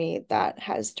place for me that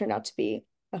has turned out to be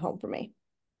a home for me.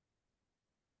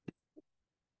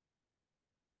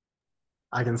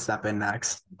 I can step in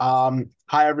next. Hi,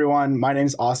 everyone. My name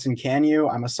is Austin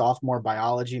Kanyuh. I'm a sophomore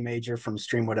biology major from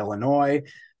Streamwood, Illinois.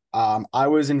 I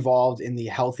was involved in the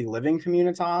Healthy Living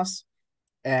Communitas,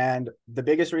 and the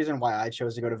biggest reason why I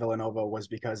chose to go to Villanova was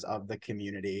because of the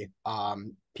community.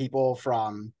 People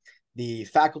from the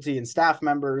faculty and staff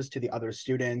members to the other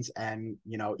students, and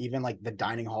even like the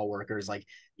dining hall workers, like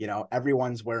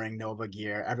everyone's wearing Nova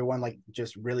gear. Everyone like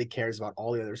just really cares about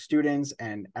all the other students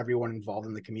and everyone involved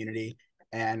in the community.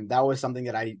 And that was something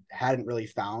that I hadn't really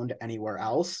found anywhere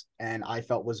else, and I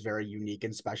felt was very unique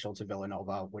and special to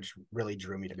Villanova, which really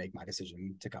drew me to make my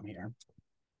decision to come here.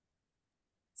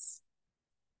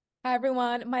 Hi,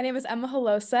 everyone. My name is Emma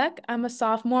Hlousek. I'm a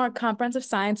sophomore comprehensive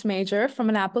science major from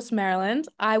Annapolis, Maryland.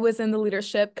 I was in the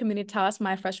leadership Communitas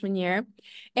my freshman year.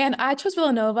 And I chose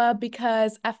Villanova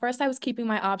because at first I was keeping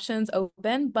my options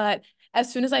open, but as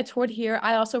soon as I toured here,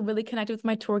 I also really connected with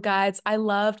my tour guides. I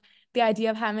loved the idea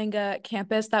of having a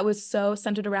campus that was so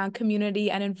centered around community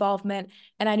and involvement.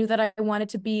 And I knew that I wanted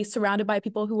to be surrounded by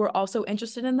people who were also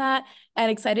interested in that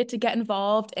and excited to get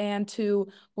involved and to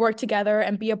work together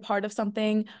and be a part of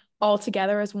something all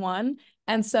together as one.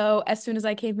 And so as soon as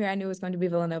I came here, I knew it was going to be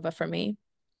Villanova for me.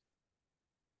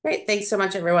 Great. Thanks so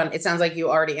much, everyone. It sounds like you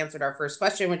already answered our first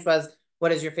question, which was,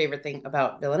 what is your favorite thing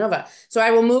about Villanova? So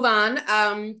I will move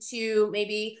on to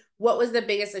maybe what was the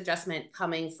biggest adjustment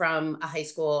coming from a high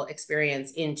school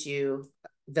experience into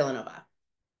Villanova?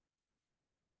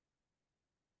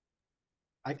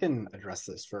 I can address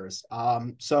this first.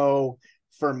 So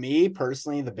for me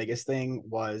personally, the biggest thing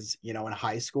was, in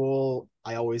high school,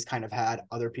 I always kind of had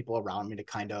other people around me to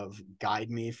kind of guide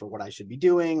me for what I should be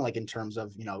doing, like in terms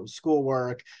of,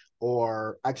 schoolwork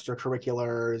or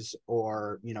extracurriculars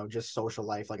or, just social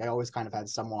life. Like I always kind of had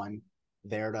someone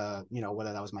there to,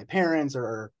 whether that was my parents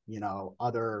or,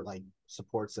 other like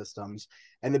support systems.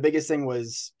 And the biggest thing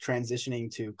was transitioning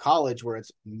to college where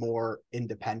it's more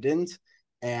independent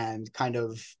and kind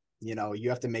of you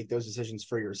have to make those decisions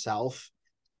for yourself.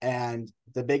 And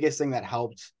the biggest thing that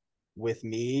helped with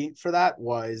me for that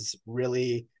was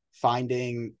really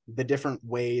finding the different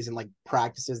ways and like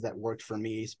practices that worked for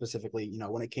me specifically,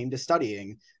 when it came to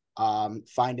studying,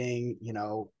 finding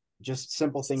just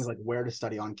simple things like where to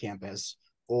study on campus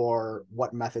or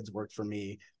what methods worked for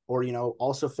me, or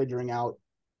also figuring out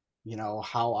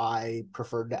how I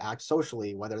preferred to act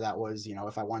socially, whether that was,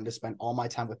 if I wanted to spend all my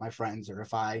time with my friends or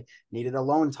if I needed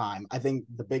alone time. I think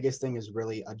the biggest thing is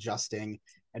really adjusting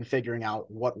and figuring out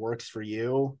what works for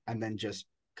you and then just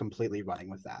completely running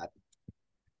with that.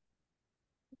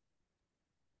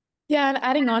 Yeah, and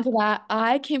adding on to that,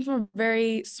 I came from a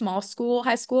very small school,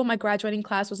 high school. My graduating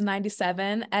class was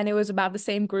 97, and it was about the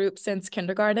same group since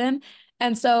kindergarten.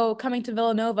 And so coming to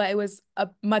Villanova, it was a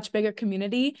much bigger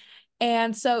community.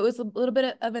 And so it was a little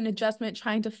bit of an adjustment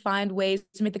trying to find ways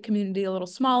to make the community a little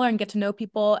smaller and get to know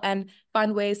people and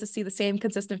find ways to see the same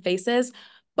consistent faces.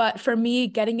 But for me,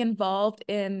 getting involved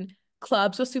in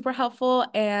clubs was super helpful.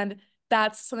 And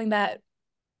that's something that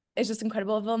is just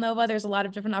incredible at Villanova. There's a lot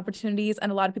of different opportunities and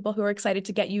a lot of people who are excited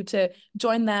to get you to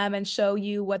join them and show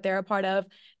you what they're a part of.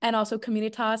 And also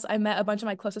Communitas, I met a bunch of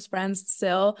my closest friends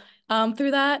still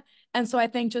through that. And so I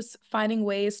think just finding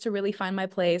ways to really find my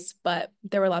place, but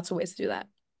there were lots of ways to do that.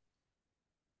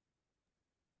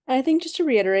 I think just to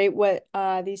reiterate what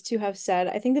these two have said,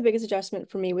 I think the biggest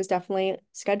adjustment for me was definitely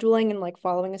scheduling and like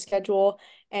following a schedule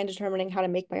and determining how to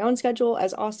make my own schedule,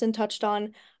 as Austin touched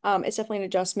on. It's definitely an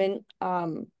adjustment.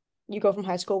 You go from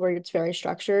high school where it's very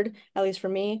structured, at least for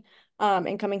me.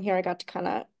 And coming here, I got to kind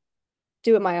of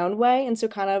do it my own way. And so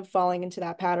kind of falling into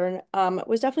that pattern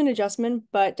was definitely an adjustment,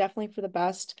 but definitely for the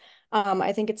best.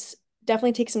 I think it's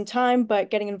definitely takes some time, but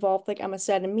getting involved, like Emma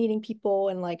said, and meeting people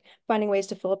and like finding ways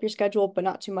to fill up your schedule, but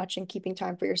not too much, and keeping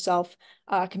time for yourself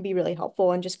can be really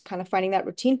helpful. And just kind of finding that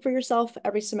routine for yourself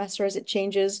every semester as it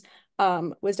changes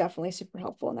was definitely super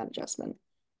helpful in that adjustment.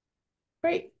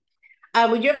 Great.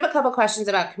 We do have a couple questions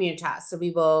about Communitas, so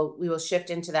we will shift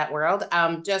into that world.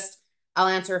 I'll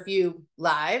answer a few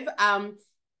live.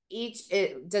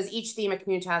 Does each theme at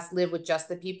Communitas live with just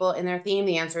the people in their theme?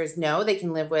 The answer is no. They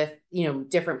can live with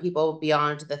different people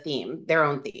beyond the theme, their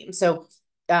own theme. So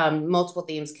multiple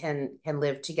themes can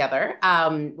live together,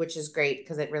 which is great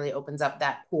because it really opens up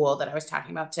that pool that I was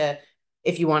talking about to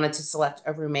if you wanted to select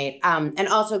a roommate. And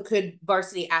also, could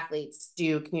varsity athletes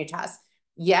do Communitas?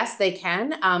 Yes, they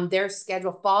can. Their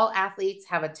schedule, fall athletes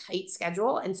have a tight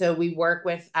schedule. And so we work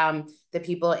with the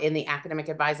people in the academic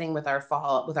advising with our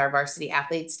varsity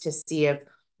athletes to see if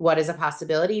what is a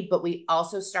possibility. But we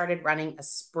also started running a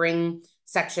spring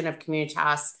section of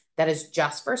Communitas that is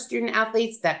just for student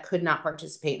athletes that could not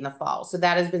participate in the fall. So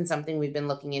that has been something we've been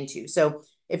looking into. So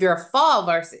If you're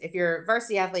a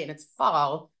varsity athlete and it's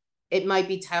fall, it might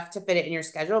be tough to fit it in your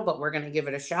schedule, but we're going to give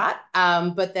it a shot.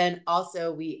 But then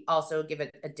also, we also give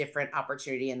it a different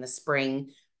opportunity in the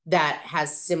spring that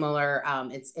has similar,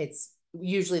 it's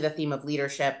usually the theme of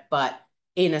leadership, but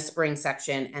in a spring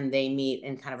section, and they meet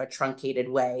in kind of a truncated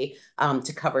way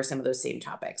to cover some of those same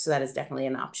topics. So that is definitely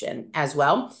an option as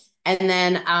well. And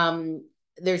then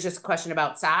there's just a question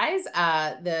about size.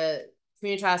 The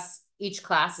Communitas, each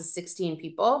class is 16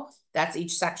 people. That's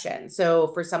each section. So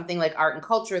for something like art and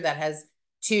culture that has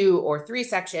 2 or 3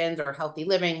 sections, or healthy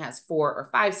living has 4 or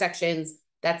 5 sections,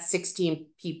 that's 16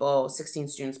 people, 16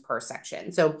 students per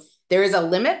section. So there is a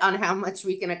limit on how much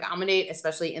we can accommodate,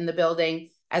 especially in the building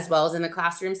as well as in the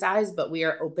classroom size, but we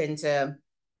are open to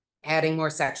adding more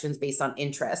sections based on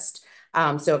interest.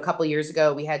 So a couple years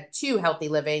ago, we had 2 healthy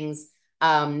livings,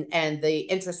 and the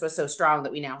interest was so strong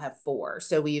that we now have 4.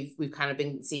 So we've kind of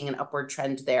been seeing an upward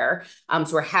trend there.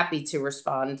 So we're happy to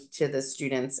respond to the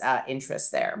students'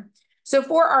 interest there. So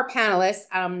for our panelists,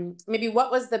 maybe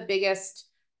what was the biggest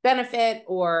benefit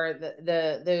or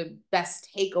the best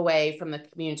takeaway from the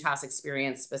Communitas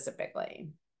experience specifically?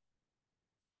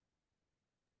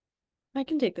 I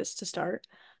can take this to start.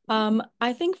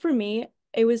 I think for me,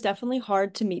 it was definitely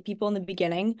hard to meet people in the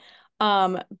beginning.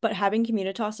 But having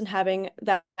Communitas and having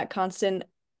that constant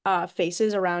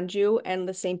faces around you and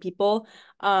the same people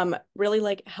really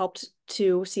like helped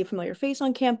to see a familiar face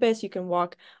on campus. You can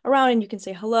walk around and you can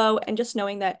say hello, and just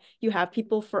knowing that you have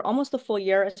people for almost the full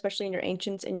year, especially in your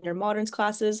ancients and your moderns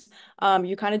classes,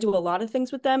 you kind of do a lot of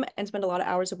things with them and spend a lot of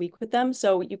hours a week with them.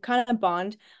 So you kind of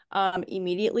bond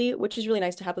immediately, which is really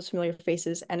nice to have those familiar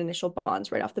faces and initial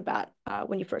bonds right off the bat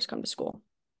when you first come to school.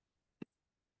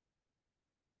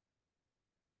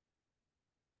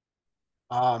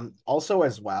 Also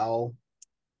as well,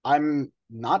 I'm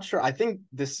not sure. I think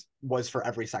this was for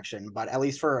every section, but at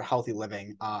least for healthy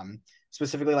living,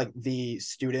 specifically like the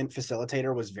student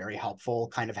facilitator was very helpful,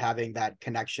 kind of having that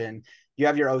connection. You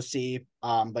have your OC,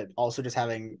 but also just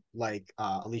having, like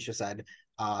Alicia said,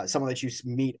 someone that you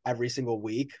meet every single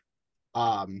week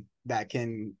that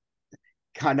can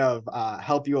kind of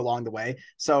help you along the way.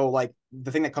 So like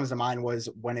the thing that comes to mind was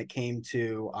when it came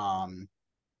to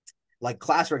like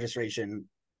class registration,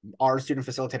 our student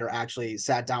facilitator actually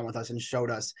sat down with us and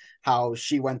showed us how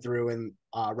she went through and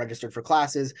registered for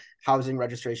classes. Housing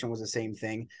registration was the same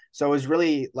thing. So it was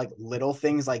really like little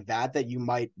things like that that you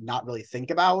might not really think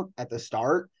about at the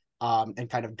start, and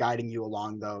kind of guiding you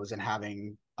along those and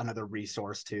having another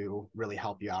resource to really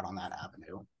help you out on that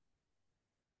avenue.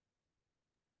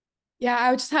 Yeah,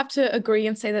 I would just have to agree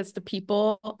and say that's the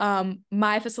people.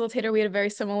 My facilitator, we had a very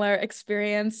similar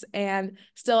experience, and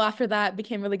still after that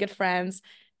became really good friends.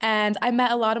 And I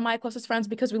met a lot of my closest friends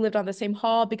because we lived on the same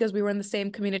hall, because we were in the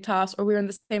same Communitas, or we were in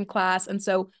the same class. And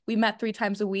so we met 3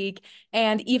 times a week.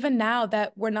 And even now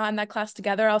that we're not in that class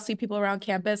together, I'll see people around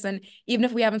campus. And even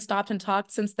if we haven't stopped and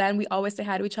talked since then, we always say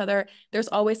hi to each other. There's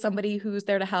always somebody who's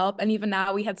there to help. And even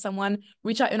now we had someone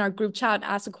reach out in our group chat and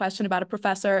ask a question about a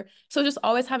professor. So just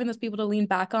always having those people to lean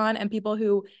back on, and people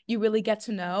who you really get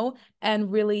to know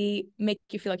and really make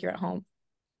you feel like you're at home.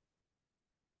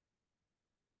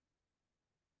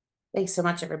 Thanks so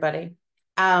much, everybody.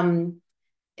 In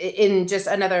just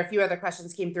a few other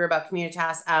questions came through about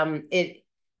Communitas.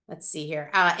 Let's see here.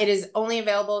 It is only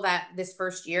available this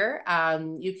first year.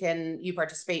 You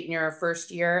participate in your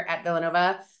first year at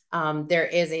Villanova. There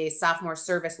is a sophomore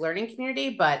service learning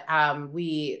community, but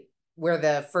we're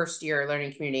the first year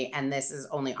learning community, and this is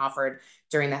only offered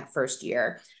during that first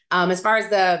year. As far as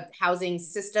the housing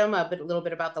system, a little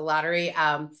bit about the lottery,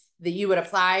 that you would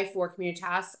apply for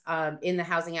Communitas in the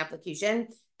housing application,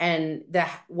 and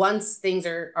once things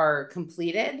are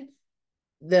completed,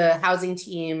 the housing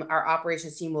team, our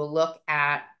operations team, will look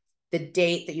at the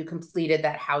date that you completed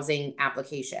that housing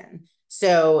application.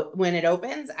 So when it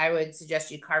opens, I would suggest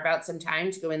you carve out some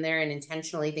time to go in there and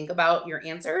intentionally think about your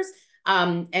answers,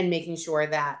 and making sure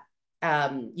that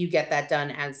you get that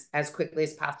done as quickly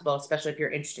as possible, especially if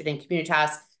you're interested in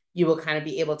Communitas. You will kind of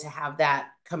be able to have that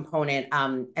component.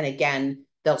 And again,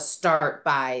 they'll start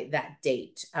by that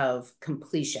date of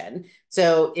completion.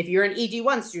 So if you're an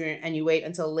ED1 student and you wait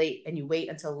until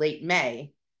late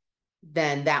May,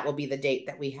 then that will be the date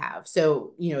that we have.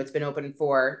 So, it's been open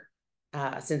for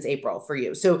since April for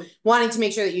you. So wanting to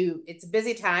make sure that it's a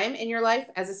busy time in your life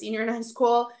as a senior in high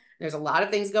school. There's a lot of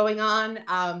things going on,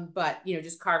 but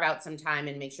just carve out some time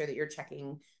and make sure that you're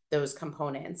checking those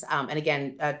components. And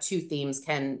again, 2 themes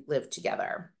can live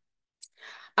together.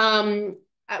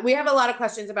 We have a lot of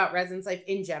questions about residence life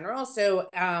in general. So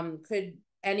could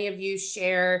any of you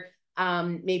share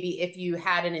maybe if you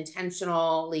had an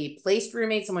intentionally placed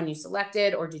roommate, someone you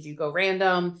selected, or did you go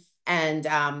random, and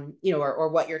or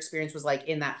what your experience was like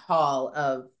in that hall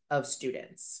of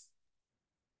students.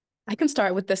 I can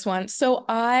start with this one. So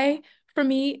for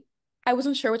me, I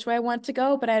wasn't sure which way I wanted to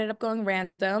go, but I ended up going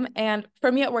random. And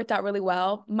for me, it worked out really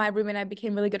well. My roommate and I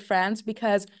became really good friends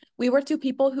because we were two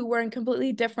people who were in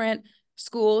completely different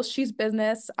schools. She's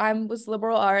business, I was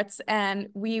liberal arts, and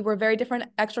we were very different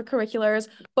extracurriculars,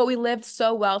 but we lived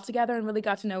so well together and really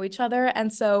got to know each other.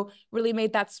 And so really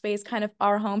made that space kind of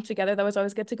our home together. That was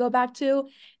always good to go back to.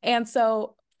 And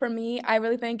so for me, I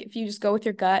really think if you just go with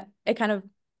your gut,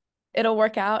 it'll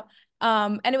work out.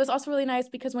 And it was also really nice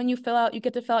because when you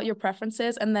get to fill out your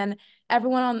preferences, and then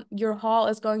everyone on your hall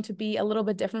is going to be a little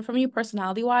bit different from you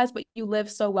personality wise, but you live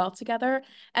so well together.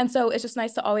 And so it's just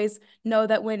nice to always know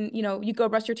that when, you go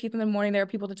brush your teeth in the morning, there are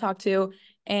people to talk to.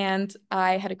 And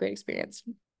I had a great experience.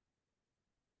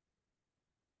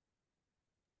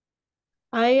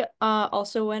 I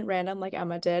also went random like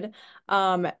Emma did.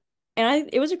 And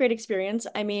it was a great experience.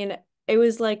 I mean, it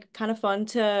was like kind of fun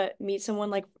to meet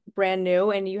someone like brand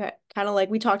new, and kind of like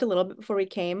we talked a little bit before we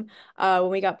came when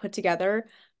we got put together.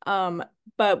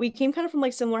 But we came kind of from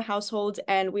like similar households,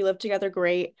 and we lived together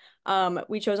great.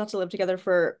 We chose not to live together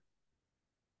for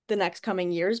the next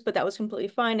coming years, but that was completely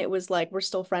fine. It was like we're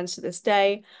still friends to this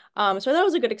day. So that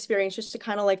was a good experience just to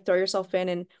kind of like throw yourself in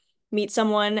and meet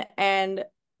someone and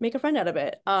make a friend out of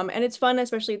it. And it's fun,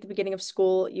 especially at the beginning of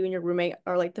school. You and your roommate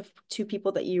are like the two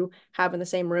people that you have in the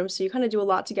same room, so you kind of do a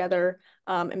lot together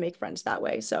and make friends that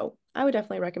way. So I would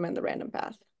definitely recommend the random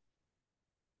path.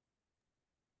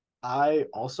 I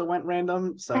also went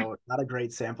random, so not a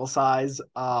great sample size.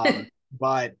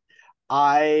 But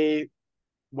I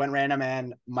went random,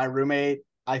 and my roommate,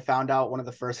 I found out one of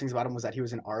the first things about him was that he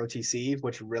was in ROTC,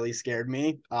 which really scared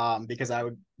me because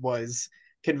was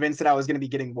convinced that I was going to be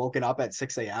getting woken up at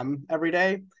 6 a.m. every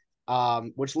day,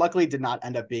 which luckily did not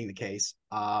end up being the case.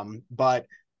 But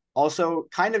also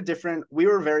kind of different. We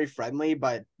were very friendly,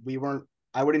 but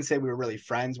I wouldn't say we were really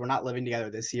friends. We're not living together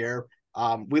this year.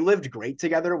 We lived great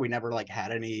together. We never like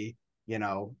had any,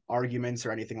 arguments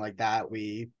or anything like that.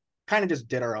 We kind of just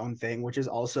did our own thing, which is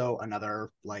also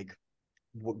another like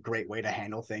great way to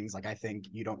handle things. Like I think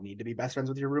you don't need to be best friends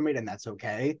with your roommate, and that's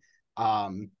okay.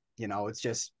 It's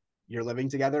just you're living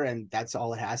together, and that's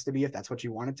all it has to be if that's what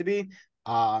you want it to be.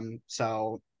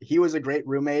 So he was a great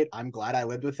roommate. I'm glad I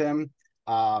lived with him.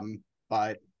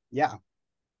 But yeah.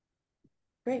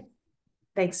 Great.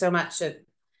 Thanks so much.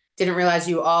 Didn't realize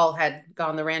you all had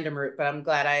gone the random route, but I'm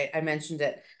glad I mentioned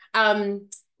it.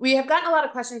 We have gotten a lot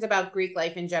of questions about Greek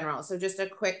life in general. So just a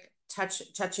quick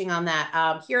touching on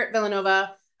that. Here at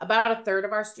Villanova, about a third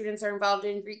of our students are involved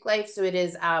in Greek life. So it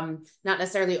is not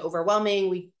necessarily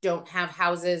overwhelming. We don't have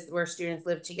houses where students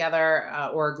live together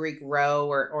or a Greek row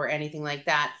or anything like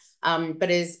that. But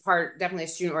it is definitely a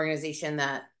student organization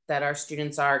that our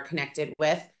students are connected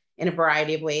with in a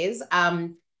variety of ways.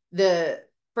 The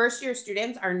first year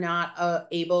students are not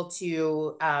able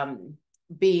to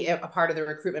be a part of the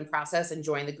recruitment process and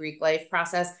join the Greek life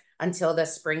process until the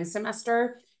spring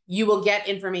semester. You will get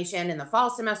information in the fall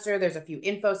semester. There's a few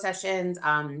info sessions.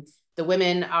 The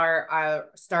women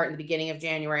start in the beginning of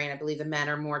January, and I believe the men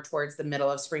are more towards the middle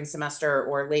of spring semester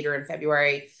or later in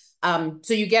February.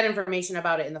 So you get information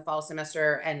about it in the fall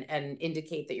semester and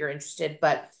indicate that you're interested.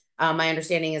 But my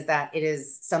understanding is that it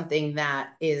is something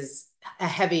that is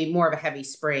more of a heavy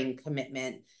spring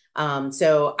commitment.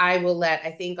 So I will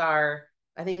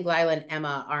I think Laila and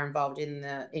Emma are involved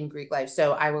in Greek life.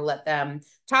 So I will let them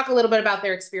talk a little bit about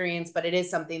their experience, but it is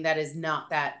something that is not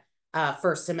that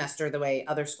first semester the way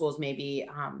other schools may be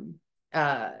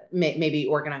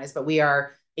organized, but we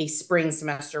are a spring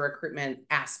semester recruitment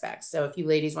aspect. So if you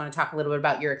ladies want to talk a little bit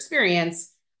about your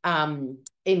experience in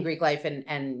Greek life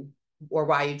and or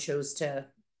why you chose to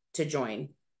join.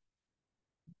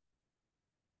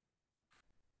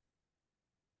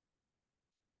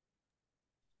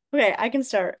 Okay, I can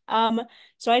start.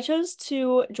 So I chose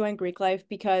to join Greek life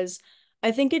because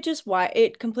I think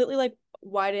it completely like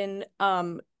widened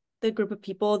the group of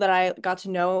people that I got to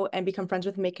know and become friends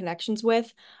with and make connections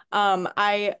with.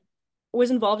 I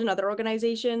was involved in other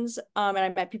organizations and I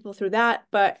met people through that,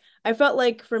 but I felt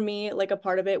like for me, like a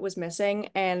part of it was missing,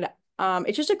 and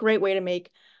it's just a great way to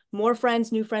make more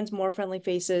friends, new friends, more friendly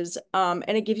faces, and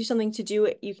it gives you something to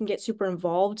do. You can get super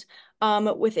involved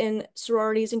within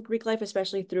sororities and Greek life,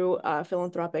 especially through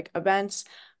philanthropic events.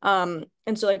 And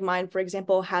so like mine, for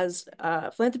example, has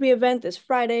a philanthropy event this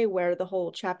Friday where the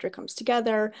whole chapter comes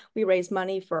together. We raise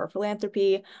money for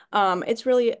philanthropy. It's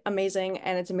really amazing,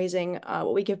 and it's amazing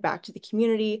what we give back to the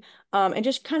community, and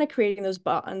just kind of creating those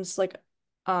bonds like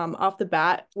off the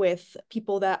bat with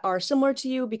people that are similar to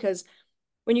you, because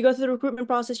when you go through the recruitment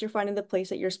process, you're finding the place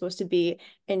that you're supposed to be,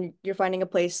 and you're finding a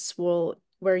place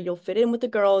where you'll fit in with the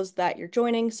girls that you're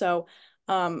joining. So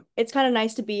it's kind of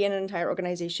nice to be in an entire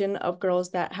organization of girls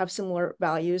that have similar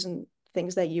values and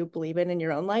things that you believe in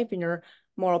your own life and your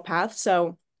moral path.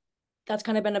 So that's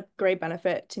kind of been a great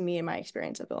benefit to me in my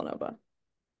experience at Villanova.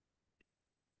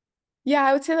 Yeah,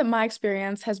 I would say that my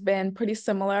experience has been pretty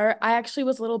similar. I actually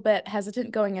was a little bit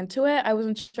hesitant going into it. I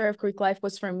wasn't sure if Greek life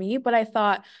was for me, but I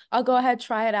thought I'll go ahead,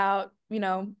 try it out.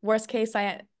 Worst case,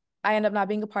 I end up not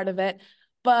being a part of it.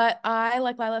 But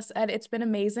like Laila said, it's been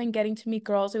amazing getting to meet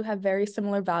girls who have very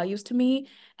similar values to me,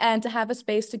 and to have a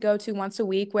space to go to once a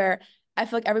week where I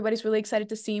feel like everybody's really excited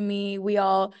to see me. We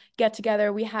all get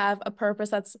together. We have a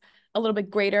purpose that's a little bit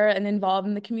greater and involved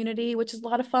in the community, which is a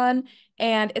lot of fun.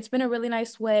 And it's been a really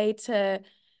nice way to,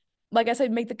 like I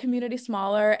said, make the community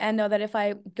smaller, and know that if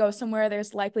I go somewhere,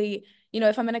 there's likely,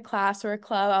 if I'm in a class or a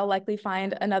club, I'll likely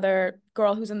find another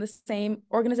girl who's in the same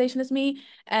organization as me.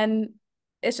 And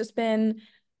it's just been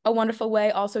a wonderful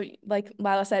way also, like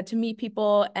Lila said, to meet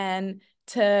people and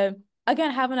to,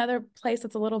 again, have another place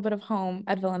that's a little bit of home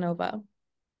at Villanova.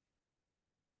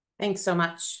 Thanks so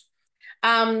much.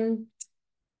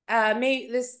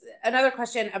 Another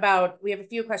question about, we have a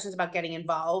few questions about getting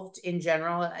involved in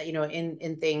general,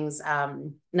 in things,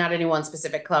 not any one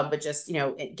specific club, but just,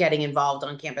 getting involved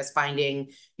on campus,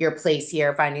 finding your place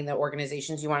here, finding the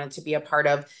organizations you wanted to be a part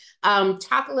of.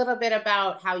 Talk a little bit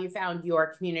about how you found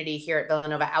your community here at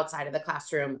Villanova outside of the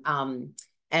classroom.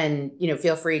 And,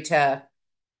 feel free to,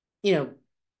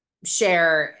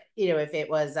 share, if it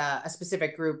was a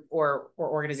specific group or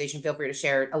organization, feel free to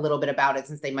share a little bit about it,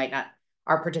 since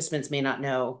our participants may not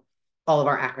know all of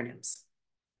our acronyms.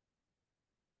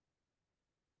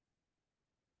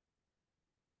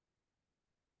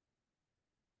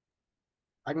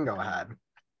 I can go ahead.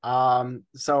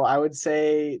 So I would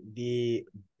say the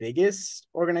biggest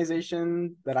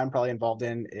organization that I'm probably involved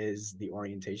in is the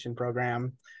orientation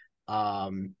program.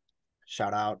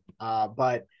 Shout out.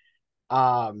 But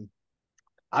I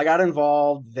got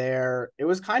involved there. It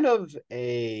was kind of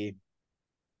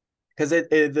because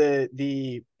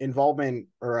the involvement,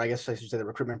 or I guess I should say the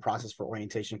recruitment process for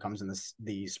orientation, comes in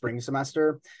the spring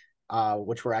semester,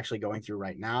 which we're actually going through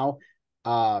right now.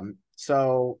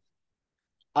 So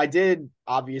I did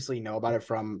obviously know about it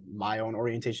from my own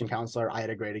orientation counselor. I had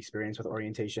a great experience with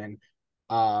orientation.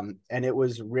 And it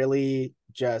was really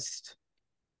just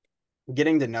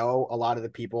getting to know a lot of the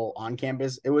people on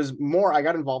campus. It was more, I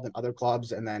got involved in other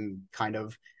clubs and then kind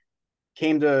of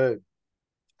came to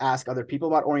ask other people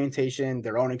about orientation,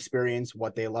 their own experience,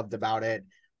 what they loved about it.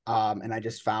 And I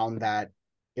just found that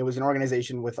it was an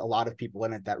organization with a lot of people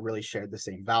in it that really shared the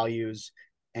same values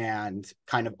and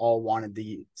kind of all wanted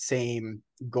the same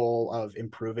goal of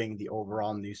improving the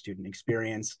overall new student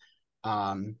experience.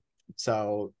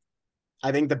 So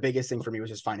I think the biggest thing for me was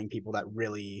just finding people that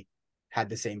really had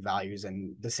the same values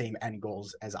and the same end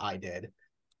goals as I did.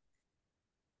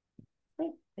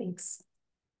 Great, thanks.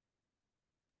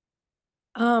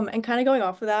 And kind of going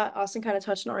off of that, Austin kind of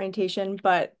touched on orientation,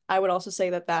 but I would also say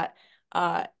that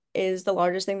is the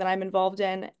largest thing that I'm involved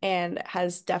in and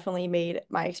has definitely made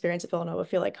my experience at Villanova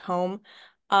feel like home.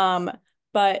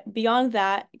 But beyond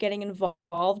that, getting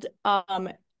involved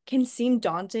can seem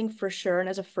daunting for sure. And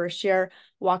as a first year,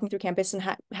 walking through campus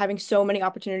and having so many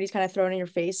opportunities kind of thrown in your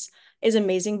face is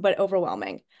amazing, but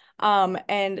overwhelming.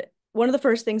 And one of the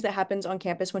first things that happens on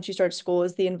campus once you start school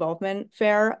is the involvement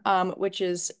fair, which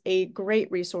is a great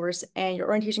resource, and your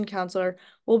orientation counselor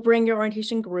will bring your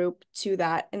orientation group to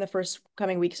that in the first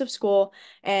coming weeks of school,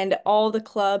 and all the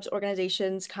clubs,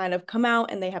 organizations kind of come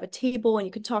out and they have a table and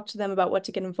you can talk to them about what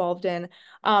to get involved in.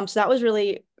 So that was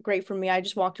really great for me. I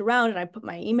just walked around and I put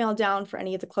my email down for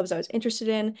any of the clubs I was interested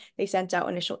in. They sent out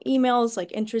initial emails,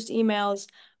 like interest emails,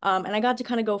 and I got to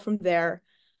kind of go from there.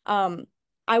 I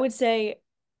would say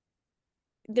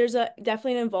there's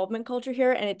definitely an involvement culture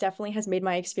here, and it definitely has made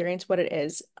my experience what it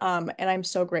is. And I'm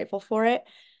so grateful for it.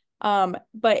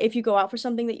 But if you go out for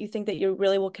something that you think that you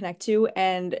really will connect to,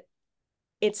 and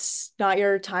it's not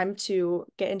your time to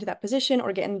get into that position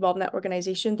or get involved in that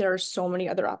organization, there are so many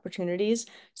other opportunities.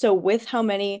 So with how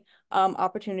many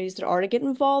opportunities there are to get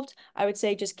involved, I would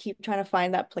say just keep trying to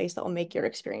find that place that will make your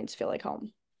experience feel like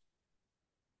home.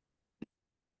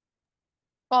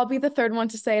 I'll be the third one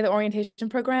to say the orientation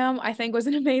program, I think, was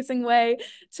an amazing way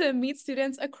to meet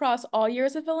students across all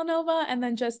years of Villanova and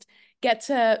then just get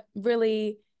to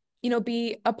really,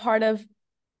 be a part of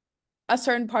a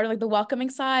certain part of like the welcoming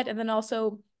side and then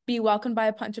also be welcomed by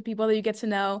a bunch of people that you get to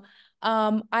know.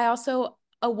 I also,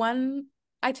 one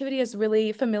activity has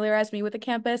really familiarized me with the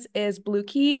campus is Blue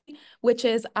Key, which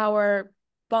is our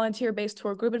volunteer-based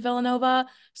tour group at Villanova.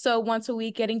 So once a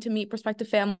week, getting to meet prospective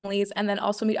families and then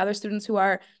also meet other students who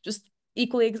are just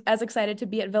equally as excited to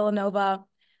be at Villanova.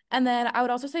 And then I would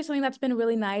also say something that's been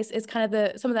really nice is kind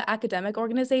of some of the academic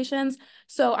organizations.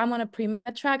 So I'm on a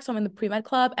pre-med track, so I'm in the pre-med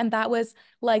club. And that was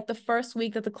like the first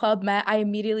week that the club met, I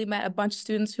immediately met a bunch of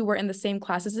students who were in the same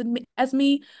classes as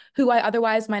me, who I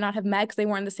otherwise might not have met because they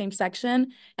weren't in the same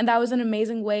section. And that was an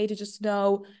amazing way to just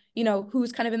know,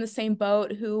 who's kind of in the same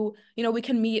boat, who, we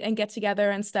can meet and get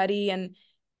together and study and,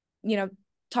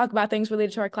 talk about things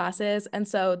related to our classes. And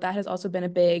so that has also been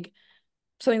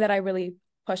something that I really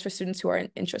push for students who are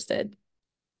interested.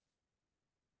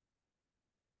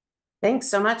 Thanks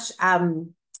so much.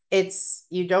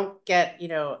 You don't get,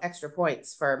 extra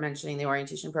points for mentioning the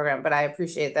orientation program, but I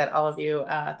appreciate that all of you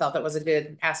thought that was a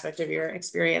good aspect of your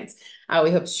experience.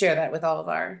 We hope to share that with all of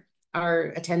our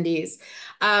attendees.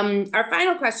 Our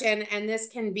final question, and this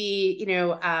can be,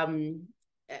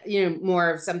 more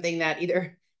of something that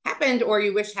either happened or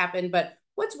you wish happened, but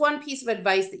what's one piece of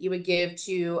advice that you would give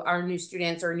to our new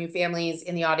students or new families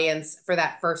in the audience for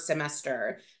that first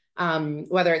semester?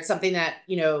 Whether it's something that,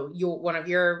 one of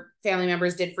your family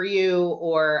members did for you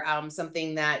or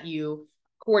something that you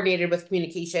coordinated with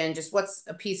communication, just what's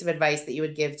a piece of advice that you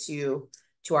would give to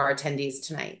our attendees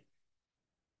tonight?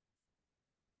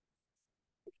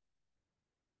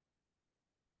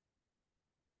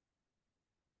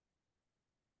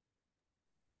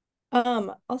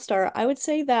 I'll start. I would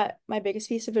say that my biggest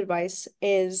piece of advice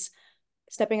is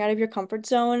stepping out of your comfort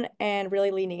zone and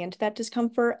really leaning into that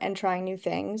discomfort and trying new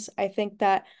things. I think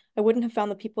that I wouldn't have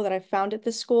found the people that I found at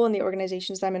this school and the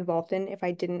organizations that I'm involved in if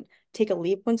I didn't take a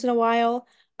leap once in a while.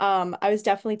 I was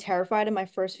definitely terrified in my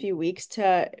first few weeks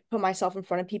to put myself in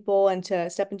front of people and to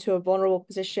step into a vulnerable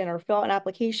position or fill out an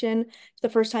application. It's the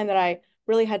first time that I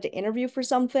really had to interview for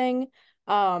something.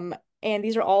 And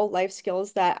these are all life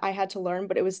skills that I had to learn,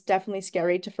 but it was definitely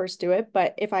scary to first do it.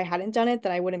 But if I hadn't done it,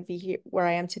 then I wouldn't be here where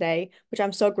I am today, which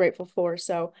I'm so grateful for.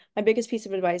 So my biggest piece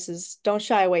of advice is don't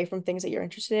shy away from things that you're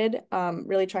interested in.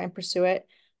 Really try and pursue it.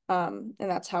 And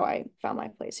that's how I found my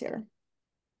place here.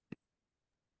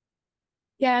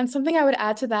 Yeah, and something I would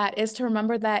add to that is to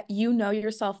remember that you know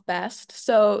yourself best.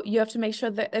 So you have to make sure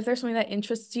that if there's something that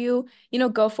interests you,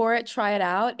 go for it, try it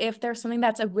out. If there's something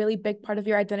that's a really big part of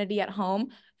your identity at home,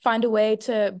 find a way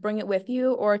to bring it with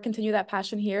you or continue that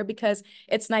passion here because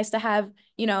it's nice to have,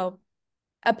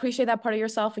 appreciate that part of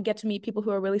yourself and get to meet people who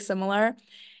are really similar.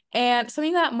 And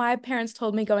something that my parents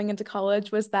told me going into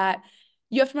college was that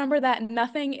you have to remember that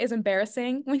nothing is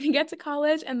embarrassing when you get to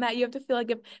college and that you have to feel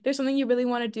like if there's something you really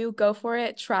want to do, go for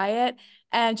it, try it.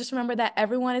 And just remember that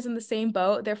everyone is in the same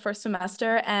boat their first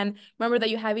semester. And remember that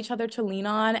you have each other to lean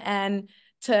on and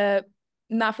to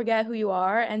not forget who you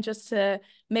are and just to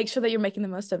make sure that you're making the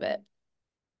most of it.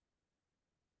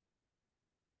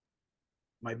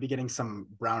 Might be getting some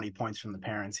brownie points from the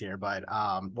parents here, but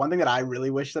one thing that I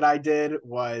really wish that I did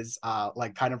was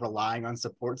like kind of relying on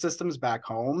support systems back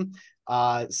home.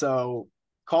 So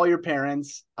call your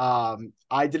parents.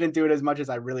 I didn't do it as much as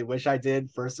I really wish I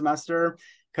did first semester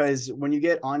because when you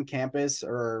get on campus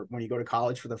or when you go to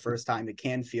college for the first time, it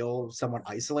can feel somewhat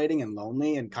isolating and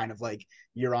lonely and kind of like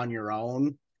you're on your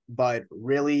own. But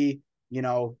really,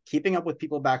 keeping up with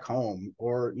people back home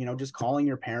or, just calling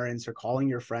your parents or calling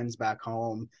your friends back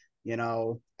home,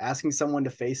 asking someone to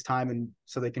FaceTime and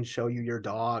so they can show you your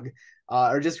dog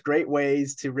are just great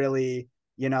ways to really,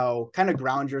 kind of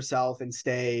ground yourself and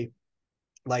stay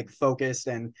like focused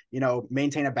and,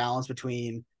 maintain a balance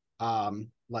between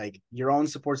like your own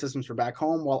support systems for back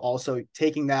home while also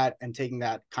taking that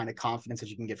kind of confidence that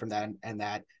you can get from that and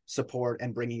that support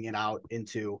and bringing it out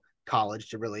into college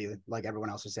to really, like everyone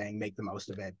else was saying, make the most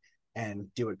of it and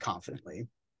do it confidently.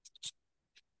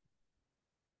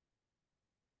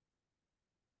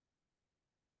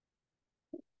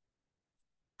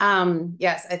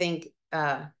 Yes, I think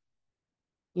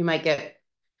you might get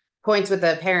points with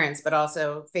the parents, but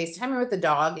also FaceTiming with the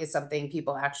dog is something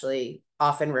people actually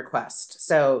often request.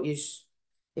 So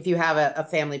if you have a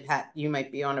family pet, you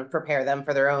might be want to prepare them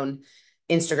for their own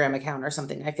Instagram account or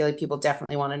something. I feel like people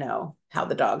definitely want to know how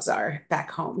the dogs are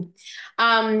back home.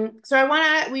 So I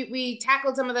want to, we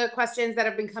tackled some of the questions that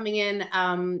have been coming in,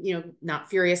 you know, not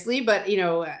furiously, but, you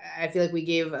know, I feel like we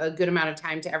gave a good amount of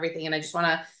time to everything. And I just want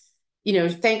to, you know,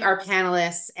 thank our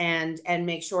panelists and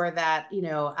make sure that, you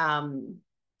know,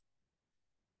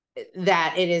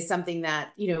 that it is something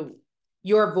that, you know,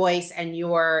 your voice and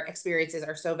your experiences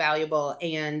are so valuable.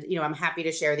 And, you know, I'm happy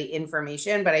to share the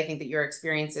information, but I think that your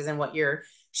experiences and what you're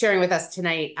sharing with us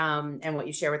tonight, and what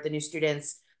you share with the new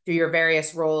students through your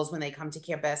various roles when they come to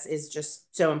campus is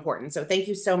just so important. So thank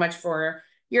you so much for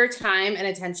your time and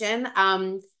attention.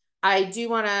 I do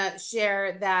want to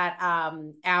share that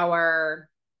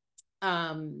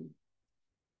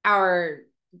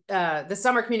the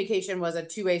summer communication was a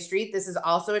two-way street. This is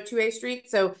also a two-way street.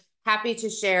 So happy to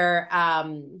share,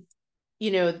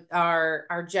 you know,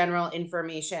 our general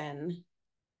information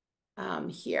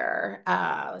here.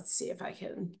 Let's see if I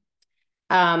can,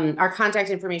 our contact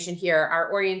information here,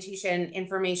 our orientation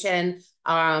information,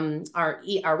 our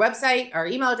website, our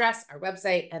email address, our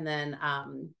website, and then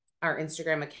our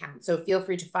Instagram account. So feel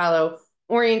free to follow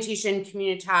Orientation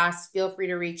Communitas. Feel free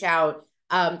to reach out.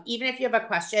 Even if you have a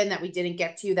question that we didn't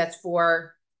get to that's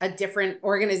for a different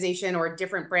organization or a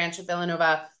different branch of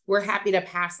Villanova, we're happy to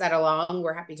pass that along.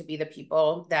 We're happy to be the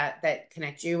people that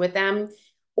connect you with them.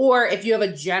 Or if you have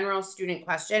a general student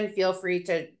question, feel free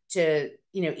to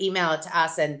you know, email it to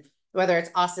us, and whether it's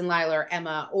Austin, Laila, or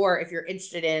Emma, or if you're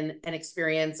interested in an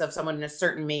experience of someone in a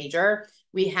certain major,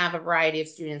 we have a variety of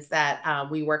students that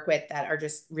we work with that are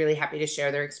just really happy to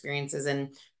share their experiences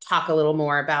and talk a little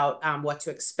more about what to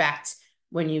expect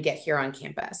when you get here on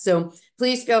campus. So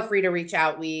please feel free to reach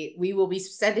out. We will be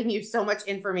sending you so much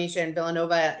information,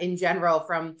 Villanova in general,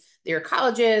 from your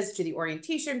colleges to the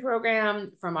orientation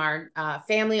program, from our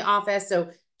family office. So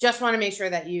just want to make sure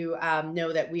that you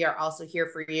know that we are also here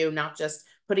for you, not just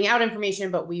putting out information,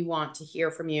 but we want to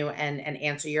hear from you and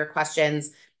answer your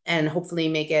questions, and hopefully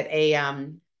make it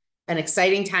an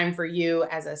exciting time for you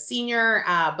as a senior,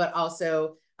 but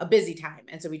also a busy time.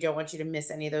 And so we don't want you to miss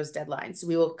any of those deadlines. So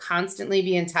we will constantly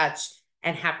be in touch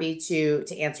and happy to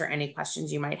answer any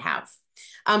questions you might have.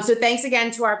 So thanks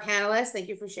again to our panelists. Thank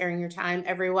you for sharing your time,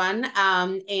 everyone.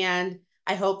 And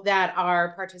I hope that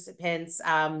our participants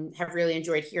have really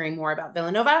enjoyed hearing more about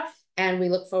Villanova, and we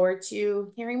look forward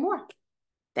to hearing more.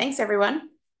 Thanks, everyone.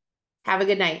 Have a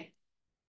good night.